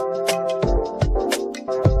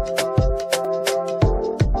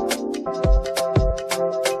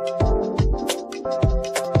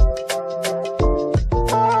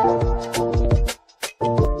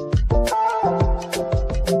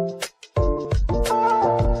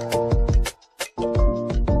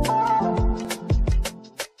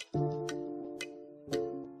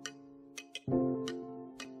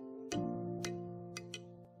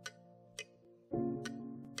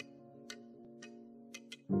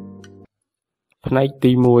ផ្នែក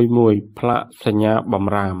ទី1 ផ្លាកសញ្ញាប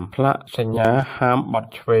ម្រាមផ្លាកសញ្ញាហាមប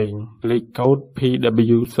ត់ឆ្វេងលេខកូដ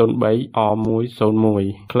PW03-W1-01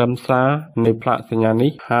 ខ្លឹមសារនៃផ្លាកសញ្ញា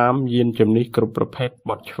នេះហាមយានជំនិះគ្រប់ប្រភេទ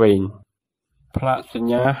បត់ឆ្វេងផ្លាកសញ្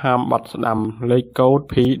ញាហាមបត់ស្ដាំលេខកូដ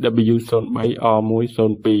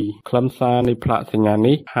PW03-W1-02 ខ្លឹមសារនៃផ្លាកសញ្ញា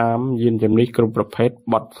នេះហាមយានជំនិះគ្រប់ប្រភេទ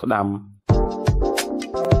បត់ស្ដាំ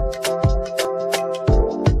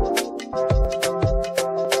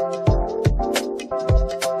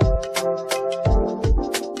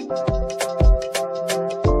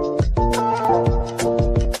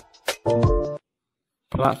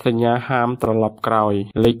ផ្លាកសញ្ញាហាមត្រឡប់ក្រោយ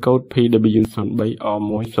លេខកូដ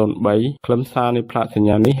PW03-W1-03 ខ្លឹមសារនៃផ្លាកសញ្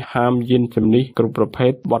ញានេះហាមយានជំនិះគ្រប់ប្រភេ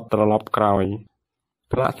ទបត់ត្រឡប់ក្រោយ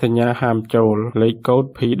ផ្លាកសញ្ញាហាមចូលលេខកូដ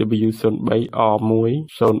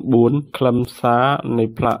PW03-W1-04 ខ្លឹមសារនៃ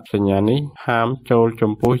ផ្លាកសញ្ញានេះហាមចូល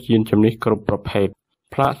ចំពោះយានជំនិះគ្រប់ប្រភេទ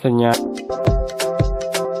ផ្លាកសញ្ញា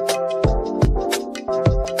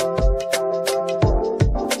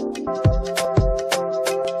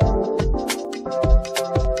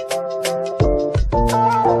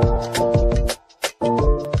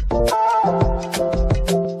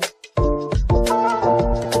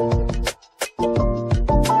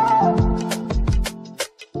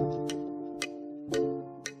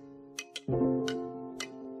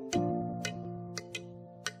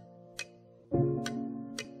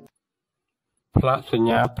ផ្លាកសញ្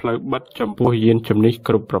ញាផ្លូវបិទចំពោះយានជំនិះ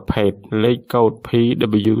គ្រប់ប្រភេទលេខកូដ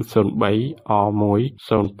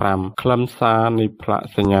PW03-W1-05 ខ្លឹមសារនៃផ្លាក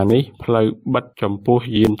សញ្ញានេះផ្លូវបិទចំពោះ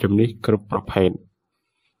យានជំនិះគ្រប់ប្រភេទ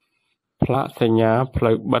ផ្លាកសញ្ញាផ្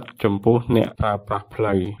លូវបិទចំពោះអ្នកប្រើប្រាស់ផ្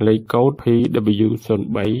លូវលេខកូដ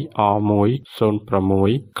PW03-W1-06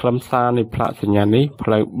 ខ្លឹមសារនៃផ្លាកសញ្ញានេះផ្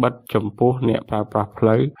លូវបិទចំពោះអ្នកប្រើប្រាស់ផ្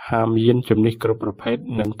លូវហាមយានជំនិះគ្រប់ប្រភេទ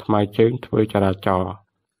និងថ្មើរជើងធ្វើចរាចរណ៍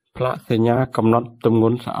ផ្លាកសញ្ញាកំណត់ទម្ង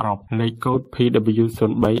ន់សរុបលេខកូដ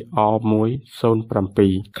PW03-W1-07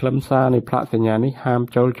 ខ្លឹមសារនៃផ្លាកសញ្ញានេះហាម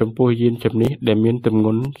ចូលចំពោះយានជំនិះដែលមានទម្ង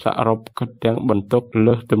ន់សរុបគិតទាំងបន្ទុក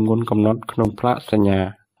លើសទម្ងន់កំណត់ក្នុងផ្លាកសញ្ញា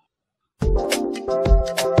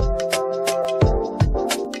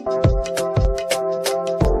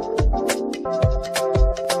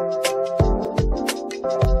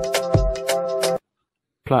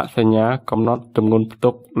ផ្លាកសញ្ញាកំណត់ទម្ងន់ផ្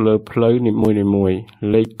ទុកលើផ្លូវនីមួយៗ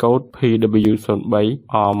លេខកូដ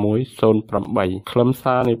PW03-R108 ខ្លឹម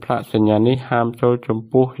សារនៃផ្លាកសញ្ញានេះហាមចូលចំ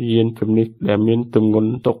ពោះយានជំនិះដែលមានទម្ង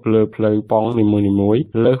ន់ផ្ទុកលើផ្លូវប៉ង់នីមួយៗ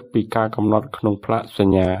លើសពីការកំណត់ក្នុងផ្លាកស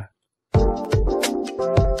ញ្ញា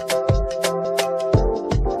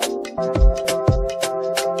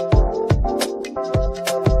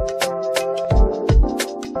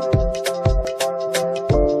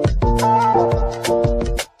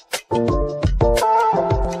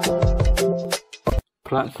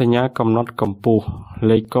ផ្លាកសញ្ញាកំណត់កម្ពស់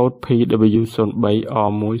លេខកូដ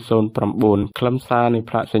PW03-R109 ខ្លឹមសារនៃ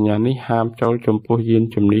ផ្លាកសញ្ញានេះហាមចូលចំពោះយាន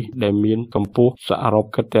ជំនិះដែលមានកម្ពស់សរុប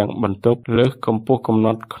គិតទាំងបន្ទុកលើសកម្ពស់កំណ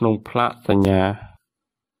ត់ក្នុងផ្លាកសញ្ញា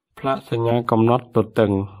ផ្លាកសញ្ញាកំណត់ទទឹ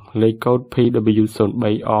ងលេខកូដ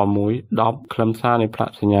PW03-R110 ខ្លឹមសារនៃផ្លាក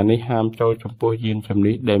សញ្ញានេះហាមចូលចំពោះយានជំ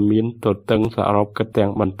និះដែលមានទទឹងសរុបគិតទាំ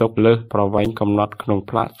ងបន្ទុកលើសប្រវែងកំណត់ក្នុង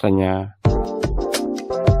ផ្លាកសញ្ញា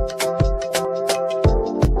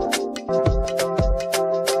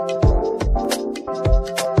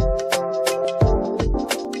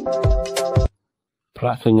ផ្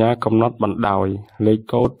លាកសញ្ញាកំណត់បណ្ដោយលេខ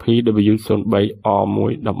កូដ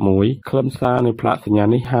PW03-R111 ខ្លឹមសារនៃផ្លាកសញ្ញា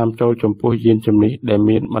នេះហាមចូលចំពោះយានជំនិះដែល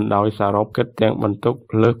មានបណ្ដោយសរុបគិតទាំងបន្ទុក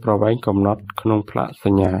លើសប្រវែងកំណត់ក្នុងផ្លាកស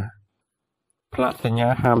ញ្ញាផ្លាកសញ្ញា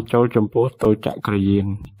ហាមចូលចំពោះតូចចក្រយាន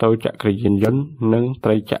តូចចក្រយានយន្តនិងត្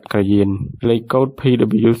រីចក្រយានលេខកូដ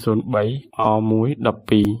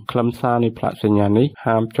PW03-R112 ខ្លឹមសារនៃផ្លាកសញ្ញានេះ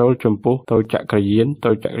ហាមចូលចំពោះតូចចក្រយាន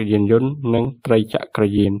តូចចក្រយានយន្តនិងត្រីចក្រ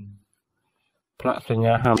យានផ្លាកសញ្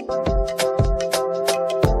ញាហាម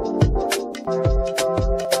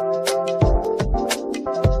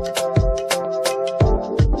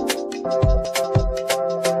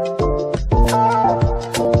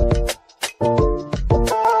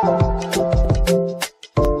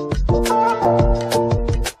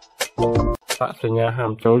សញ្ញាហា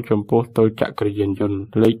មចូលចំពោះតូចចក្រយានយន្ត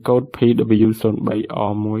លេខកូដ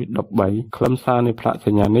PW03-R113 ខ្លឹមសារនៃផ្លាកស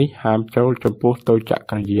ញ្ញានេះហាមចូលចំពោះតូចច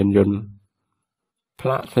ក្រយានយន្តផ្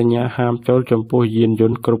លាកសញ្ញាហាមចូលចំពោះយានយ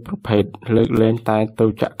ន្តគ្រប់ប្រភេទលើកលែងតែតូ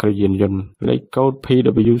ចចក្រយានយន្តលេខកូដ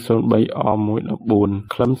PW03-R114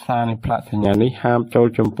 ខ្លឹមសារនៃផ្លាកសញ្ញានេះហាមចូល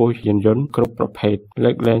ចំពោះយានយន្តគ្រប់ប្រភេទ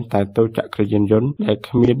លើកលែងតែតូចចក្រយានយន្តដែល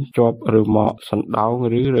គ្មានជាប់រឺម៉កសណ្ដោង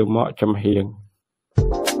ឬរឺម៉កចំហៀង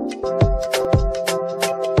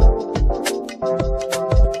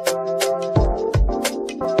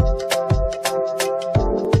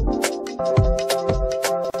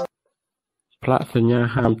ละสัญญา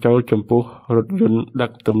ห้ามโจลจมพูรถยนต์ดั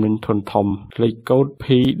กตำนินทนทมเลขโค้ด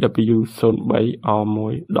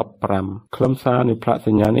PW03-W1-01 คลำซาในพระ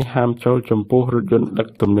สัญญานี้ห้ามโจลจมพูรถยนต์ดัก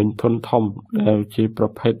ตำนินทนทมแล้วจีประ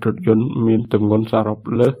เภทรถยนต์มีจำนวนสารบ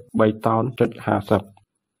เลิกใบตอนจุด50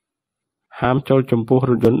ห้ามโจลจมพู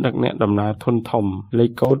รถยนต์ดักแนะดำนาทนทมเลข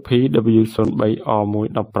โค้ด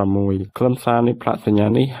PW03-W1-01 คลำซาในพระสัญญา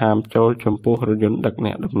นี้ห้ามโจลจมพูรถยนต์ดักแน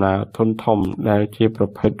ะดำนาทนทมแล้วจีประ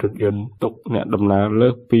เภทรถยนต์ตกแนะดำนาเลิ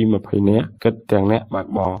กปีมาภายเนี้ยเกิดแต่งแนะบาก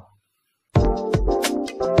บอ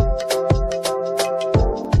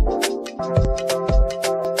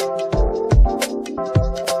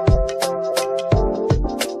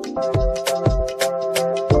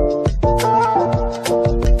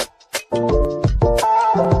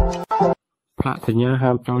พระสัญญาห้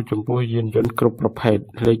ามโจลจมพูยานยนต์กรุ๊ปประเภท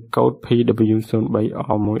เลขโค้ด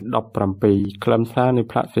PW03-W1-17 คลำซาใน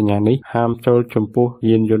พระสัญญานี้ห้ามโจลจมพู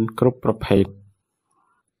ยานยนต์กรุ๊ปประเภท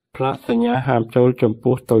พระสัญญาห้ามโจลจม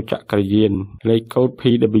พูโตจักรยานเลขโค้ด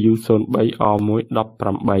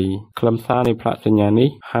PW03-W1-18 คลำซาในพระสัญญานี้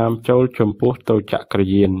ห้ามโจลจมพูโตจักร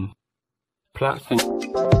ยานพระสัญ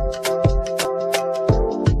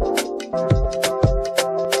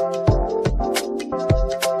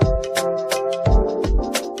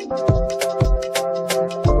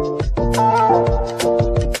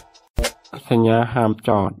ญาห้ามจ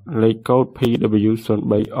อดเลขโค้ด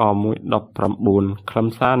PW03-W1-19 คล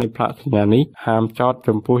ำซาในพระสัญญานี้ห้ามจอดจ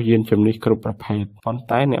มพูยานจำนี้กรุ๊ปประเภทប៉ុន្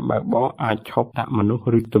តែអ្នកបើកបរអាចឈប់ដាក់មនុស្ស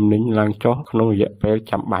ឬទំនិញឡើងចុះក្នុងរយៈពេល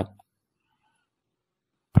ចាំបាច់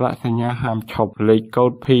พระสัญญาห้ามឈប់លេខកូ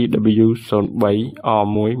ដ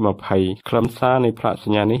PW03-W1-20 ខ្លឹមសារនៃพระสั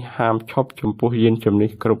ญญาនេះห้ามឈប់ចំពោះយានជំនិះ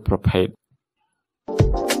គ្រប់ប្រភេទ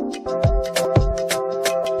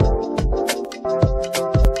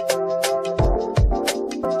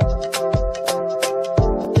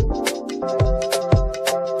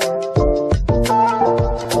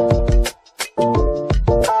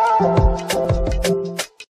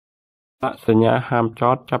สัญญาห้ามจ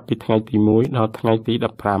อดจับពីថ្ងៃទី1ដល់ថ្ងៃទី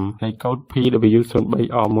15នៃកូដ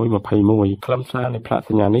PW03-W1-21 ខ្លឹមសារនៃផ្លាកស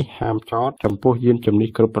ញ្ញានេះហាមចតចំពោះយានជំនិះ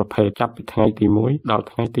គ្រប់ប្រភេទចាប់ពីថ្ងៃទី1ដល់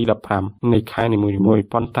ថ្ងៃទី15នៃខែនីមួយៗ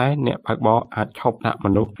ប៉ុន្តែអ្នកបើកបរអាចឈប់ដាក់ម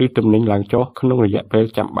នុស្សឬទំនិញឡើងចុះក្នុងរយៈពេល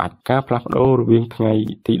ចាំបាច់ការផ្លាស់ប្ដូររវាងថ្ងៃ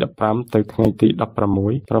ទី15ទៅថ្ងៃទី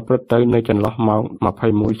16ប្រព្រឹត្តទៅនៅចន្លោះម៉ោង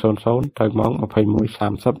 21:00 ទៅម៉ោង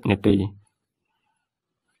 21:30 នាទី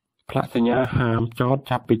ផ្លាកសញ្ញាហាមចត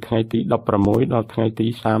ចាប់ពីថ្ងៃទី16ដល់ថ្ងៃទី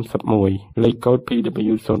31លេខកូដ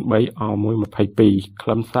PW03-W1-22 ខ្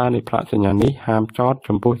លឹមសារនៃផ្លាកសញ្ញានេះហាមចត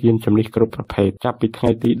ចំពោះយានជំនិះគ្រប់ប្រភេទចាប់ពីថ្ងៃ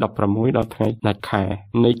ទី16ដល់ថ្ងៃដាច់ខែ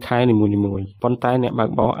នៃខែនីមួយៗប៉ុន្តែអ្នកបើ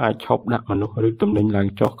កបរអាចឈប់ដាក់មនុស្សឬទំនិញឡើង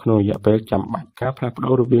ចុះក្នុងរយៈពេលចាំបាច់ការផ្លាស់ប្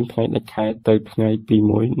ដូររវាងថ្ងៃដាច់ខែទៅថ្ងៃទី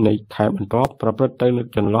1នៃខែបន្ទាប់ប្រព្រឹត្តទៅនៅ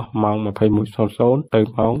ចន្លោះម៉ោង 21:00 ទៅ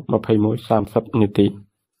ម៉ោង 21:30 នាទី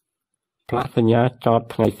ផ្លាកសញ្ញាចត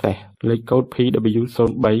ថ្ងៃសេសលេខកូដ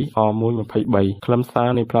PW03-W1-23 ខ្លឹមសារ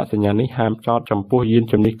នៃផ្លាកសញ្ញានេះហាមចតចំពោះយាន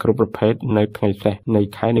ជំនិះគ្រប់ប្រភេទនៅថ្ងៃសេសនៃ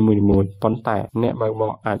ខែនីមួយៗប៉ុន្តែអ្នកបើកប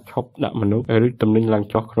រអាចឈប់ដាក់មនុស្សឬទំនិញឡើង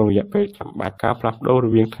ចុះក្នុងរយៈពេលចាំបាច់ការផ្លាស់ប្ដូររ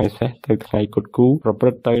វាងថ្ងៃសេសទៅថ្ងៃគត់គូរប្រព្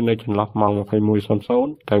រឹត្តទៅនៅចន្លោះម៉ោង 21:00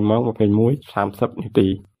 ទៅម៉ោង 21:30 នាទី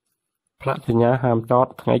ផ្លាកសញ្ញាហាមចត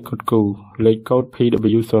ថ្ងៃគត់គូរលេខកូដ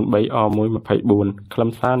PW03-W1-24 ខ្លឹម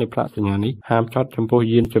សារនៃផ្លាកសញ្ញានេះហាមចតចំពោះ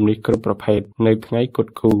យានជំនិះគ្រប់ប្រភេទនៅថ្ងៃគ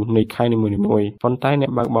ត់គូរនៃខែនីមួយៗប៉ុន្តែអ្ន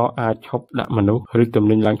កបើកបរអាចឈប់ដាក់មនុស្សឬទំ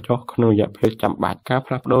និញឡើងចុះក្នុងរយៈពេលចាំបាច់ការ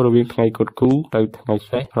ផ្លាស់ប្ដូររវាងថ្ងៃគត់គូរទៅថ្ងៃ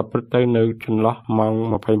សេសប្រព្រឹត្តទៅនៅចន្លោះម៉ោង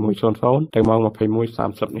 21:00 ទៅម៉ោង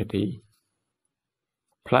 21:30 នាទី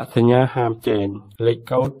ផ្លាកសញ្ញាហាមចេញលេខ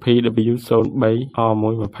កូដ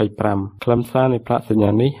PW03-W1-25 ខ្លឹមសារនៃផ្លាកសញ្ញា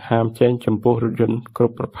នេះហាមចេញចំពោះរថយន្តគ្រ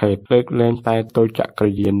ប់ប្រភេទលើកលែងតែតូចចក្រ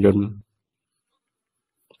យានយន្ត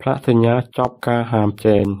ផ្លាកសញ្ញាចប់ការហាម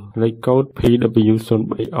ចេញលេខកូដ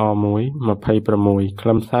PW03-W1-26 ខ្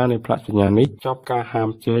លឹមសារនៃផ្លាកសញ្ញានេះចប់ការហាម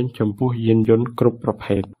ចេញចំពោះយានយន្តគ្រប់ប្រ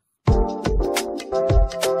ភេទ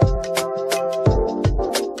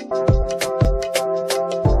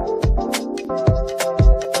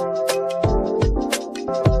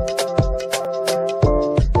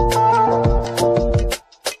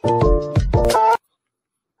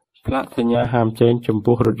ផ្លាកសញ្ញាហាមចេញចំ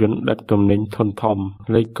ពោះរថយន្តដឹកទំនិញធុនធំ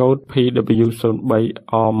លេខកូដ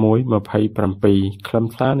PW03-W1-27 ខ្លឹម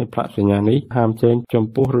សារនៃផ្លាកសញ្ញានេះហាមចេញចំ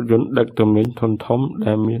ពោះរថយន្តដឹកទំនិញធុនធំ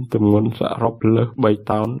ដែលមានទម្ងន់សរុបលើស3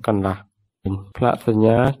តោនកន្លះផ្លាកសញ្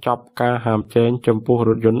ញាចប់ការហាមចេញចំពោះរ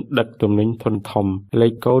ថយន្តដឹកទំនិញធុនធំលេ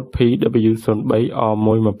ខកូដ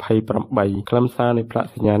PW03-W1-28 ខ្លឹមសារនៃផ្លាក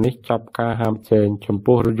សញ្ញានេះចប់ការហាមចេញចំ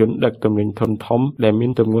ពោះរថយន្តដឹកទំនិញធុនធំដែលមា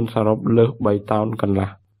នទម្ងន់សរុបលើស3តោនកន្លះ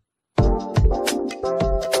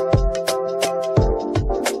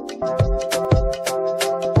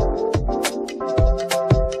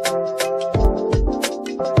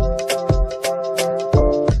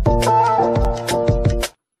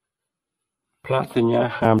ផ្លាកសញ្ញា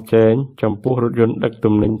ហាមចែងចំពោះរថយន្តដឹក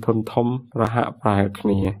ទំនិញធុនធំរហ័សប្រហែលគ្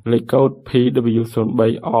នាលេខកូដ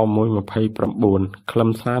PW03-W1-49 ខ្លឹម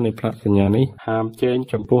សារនៃផ្លាកសញ្ញានេះហាមចែង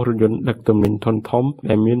ចំពោះរថយន្តដឹកទំនិញធុនធំ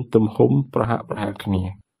ដែលមានទំហំប្រហាក់ប្រហែលគ្នា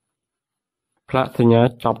ផ្លាកសញ្ញា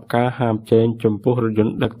ចប់ការហាមចែងចំពោះរថយ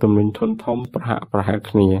ន្តដឹកទំនិញធុនធំប្រហាក់ប្រហែល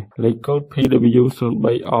គ្នាលេខកូដ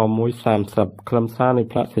PW03-W1-30 ខ្លឹមសារនៃ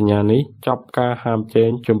ផ្លាកសញ្ញានេះចប់ការហាមចែង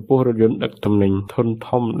ចំពោះរថយន្តដឹកទំនិញធុន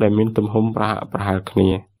ធំដែលមានទំហំប្រហាក់ប្រហែលគ្នា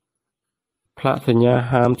ផ្លាកសញ្ញា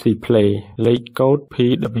ហាមស៊ីផ្លេលេខកូដ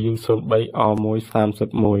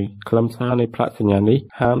PW03-W1-31 ខ្លឹមសារនៃផ្លាកសញ្ញានេះ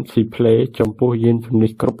ហាមស៊ីផ្លេចំពោះយានជំ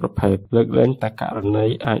និះគ្រប់ប្រភេទលើកលែងតែករណី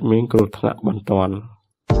អាចមានគ្រោះថ្នាក់បន្ទាន់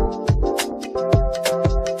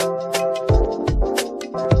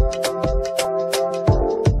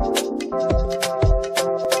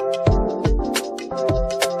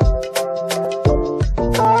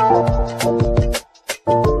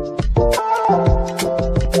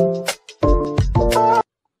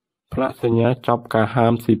ផ្លាកសញ្ញាចប់ការហា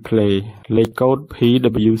មស៊ីផ្លេលេខកូដ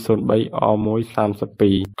PW03-W1-32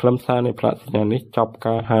 ខ្លឹមសារនៃផ្លាកសញ្ញានេះចប់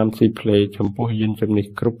ការហាមស៊ីផ្លេចំពោះយានជំនិះ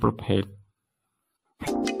គ្រប់ប្រភេទ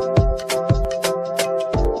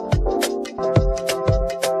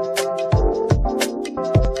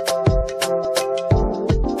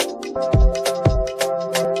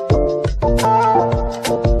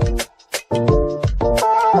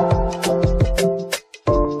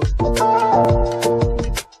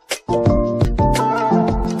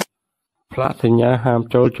ផ្លាកសញ្ញាហាម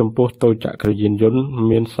ចូលចំពោះតូចចក្រយានយន្ត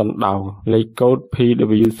មានសណ្ដោងលេខកូដ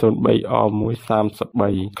PW03-W1-33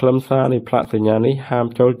 ខ្លឹមសារនៃផ្លាកសញ្ញានេះហាម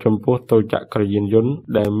ចូលចំពោះតូចចក្រយានយន្ត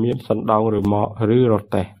ដែលមានសណ្ដោងរ៉ឺម៉កឬរ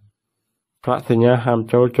ទេះផ្លាកសញ្ញាហាម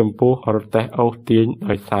ចូលចំពោះរទេះអូសទាញ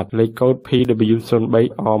ដោយសត្វលេខកូដ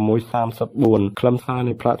PW03-W1-34 ខ្លឹមសារ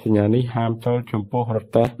នៃផ្លាកសញ្ញានេះហាមចូលចំពោះរ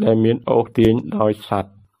ទេះដែលមានអូសទាញដោយសត្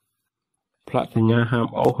វផ្លាកសញ្ញាហាម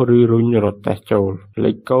អូសឬរុញរទេះចូល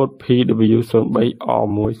លេខកូដ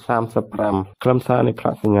PW03-W1-35 ខ្លឹមសារនៃផ្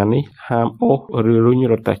លាកសញ្ញានេះហាមអូសឬរុញ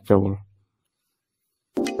រទេះចូល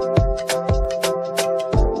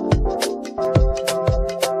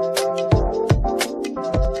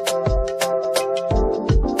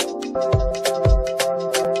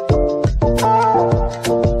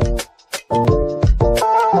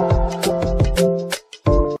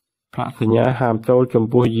ផ្លាកសញ្ញាហាមចូលចំ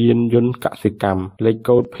ពោះយានយន្តកសិកម្មលេខ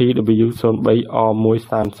កូដ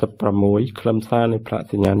PW03-W1-36 ខ្លឹមសារនៃផ្លាក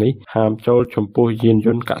សញ្ញានេះហាមចូលចំពោះយានយ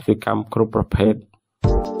ន្តកសិកម្មគ្រប់ប្រភេទ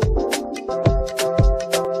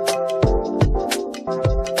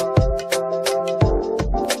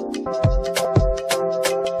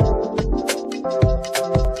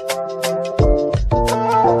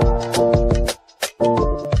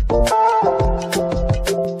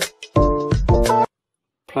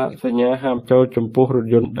ផ្លាកសញ្ញាហាមចូលចំពោះរថ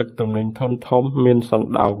យន្តដឹកទំនិញធុនធំមានស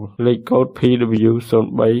ណ្ដោងលេខកូដ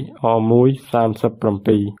PW03-R137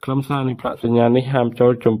 ខ្លឹមសារនៃផ្លាកសញ្ញានេះហាមចូ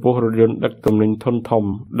លចំពោះរថយន្តដឹកទំនិញធុនធំ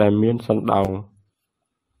ដែលមានសណ្ដោង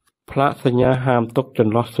ផ្លាកសញ្ញាហាមទុកច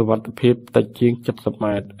ន្លោះសុវត្ថិភាពតិចជាង70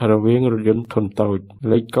ម៉ែត្ររវាងរថយន្តធុនតូច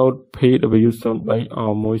លេខកូដ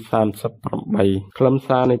PW03-R138 ខ្លឹម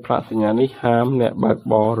សារនៃផ្លាកសញ្ញានេះហាមអ្នកបើក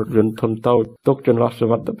បររថយន្តធុនតូចទុកចន្លោះសុ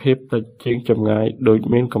វត្ថិភាពតិចជាងចម្ងាយដូច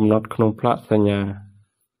មានកំណត់ក្នុងផ្លាកសញ្ញា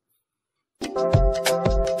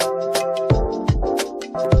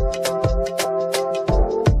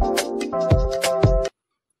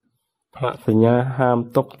ផ្លាកសញ្ញាហាម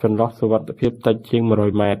ទុកចន្លោះសុវត្ថិភាពតិចជាង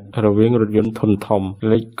100ម៉ែត្ររវាងរថយន្តធុនធំ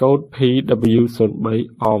លេខកូដ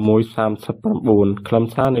PW03-R139 ខ្លឹម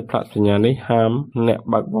សារនៃផ្លាកសញ្ញានេះហាមអ្នក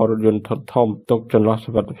បើកបររថយន្តធុនធំទុកចន្លោះ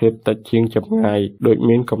សុវត្ថិភាពតិចជាងចម្ងាយដូច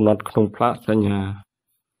មានកំណត់ក្នុងផ្លាកសញ្ញា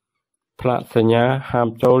ផ្លាកសញ្ញាហាម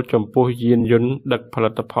ចូលចំពោះយានយន្តដឹកផលិ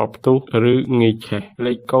តផលផ្ទុះឬងាយឆេះ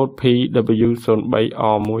លេខកូដ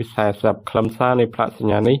PW03-R140 ខ្លឹមសារនៃផ្លាកសញ្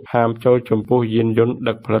ញានេះហាមចូលចំពោះយានយន្ត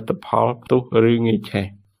ដឹកផលិតផលផ្ទុះឬងាយឆេះ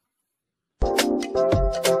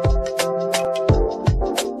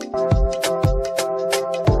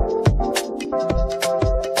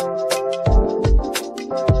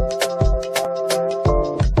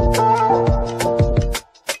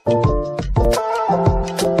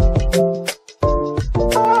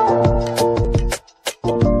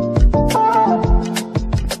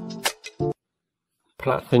ផ្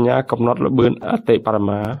លាកសញ្ញាកំណត់ល្បឿនអតិបរ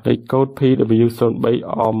មាលេខកូដ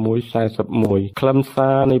PW03-R141 ខ្លឹមសា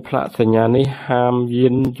រនៃផ្លាកសញ្ញានេះហាមយា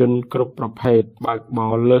នយន្តគ្រប់ប្រភេទបើកប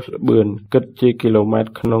រលើសល្បឿនគិតជាគីឡូម៉ែត្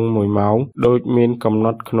រក្នុង1ម៉ោងដោយមានកំណ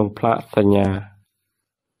ត់ក្នុងផ្លាកសញ្ញា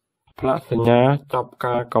ផ្លាកសញ្ញាចប់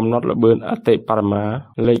ការកំណត់ល្បឿនអតិបរមា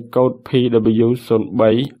លេខកូដ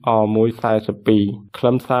PW03-W1-42 ខ្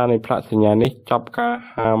លឹមសារនៃផ្លាកសញ្ញានេះចប់ការ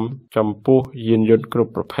ហាមចំពោះយានយន្តគ្រ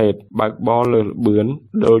ប់ប្រភេទបើកបរលើល្បឿន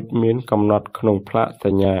ដោយមានកំណត់ក្នុងផ្លាកស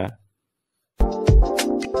ញ្ញា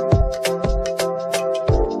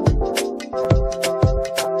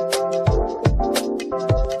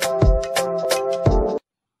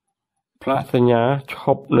ផ្លាកសញ្ញាឈ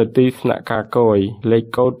ប់នៅទីស្នាក់ការគយលេខ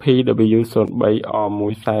កូដ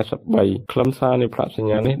PW03-W1-43 ខ្លឹមសារនៃផ្លាកសញ្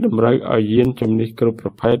ញានេះតម្រូវឲ្យយានជំនិះគ្រប់ប្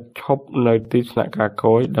រភេទឈប់នៅទីស្នាក់ការគ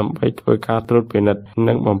យដើម្បីធ្វើការត្រួតពិនិត្យ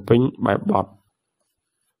និងបំពេញបែបបទ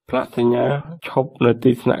ផ្លាកសញ្ញាឈប់នៅ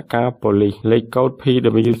ទីស្នាក់ការប៉ូលីសលេខកូដ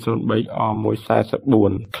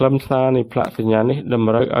PW03-W1-44 ខ្លឹមសារនៃផ្លាកសញ្ញានេះត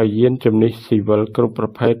ម្រូវឲ្យយានជំនិះស៊ីវិលគ្រប់ប្រ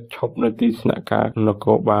ភេទឈប់នៅទីស្នាក់ការនគ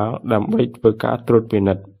របាលដើម្បីធ្វើការត្រួតពិ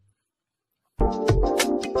និត្យ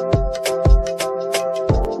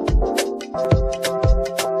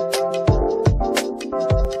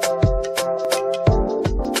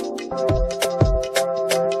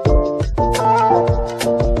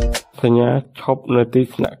សញ្ញាឈប់នៅទី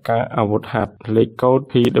ស្នាក់ការអាវុធហត្ថលេខកូដ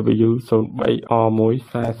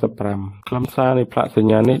PW03-W1-45 ខ្លឹមសារនៃផ្លាកសញ្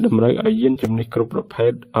ញានេះតម្រូវឲ្យយានជំនិះគ្រប់ប្រភេ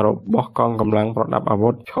ទរបស់កងកម្លាំងប្រដាប់អាវុ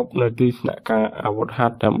ធឈប់នៅទីស្នាក់ការអាវុធហ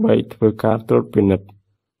ត្ថដើម្បីធ្វើការត្រួតពិនិត្យ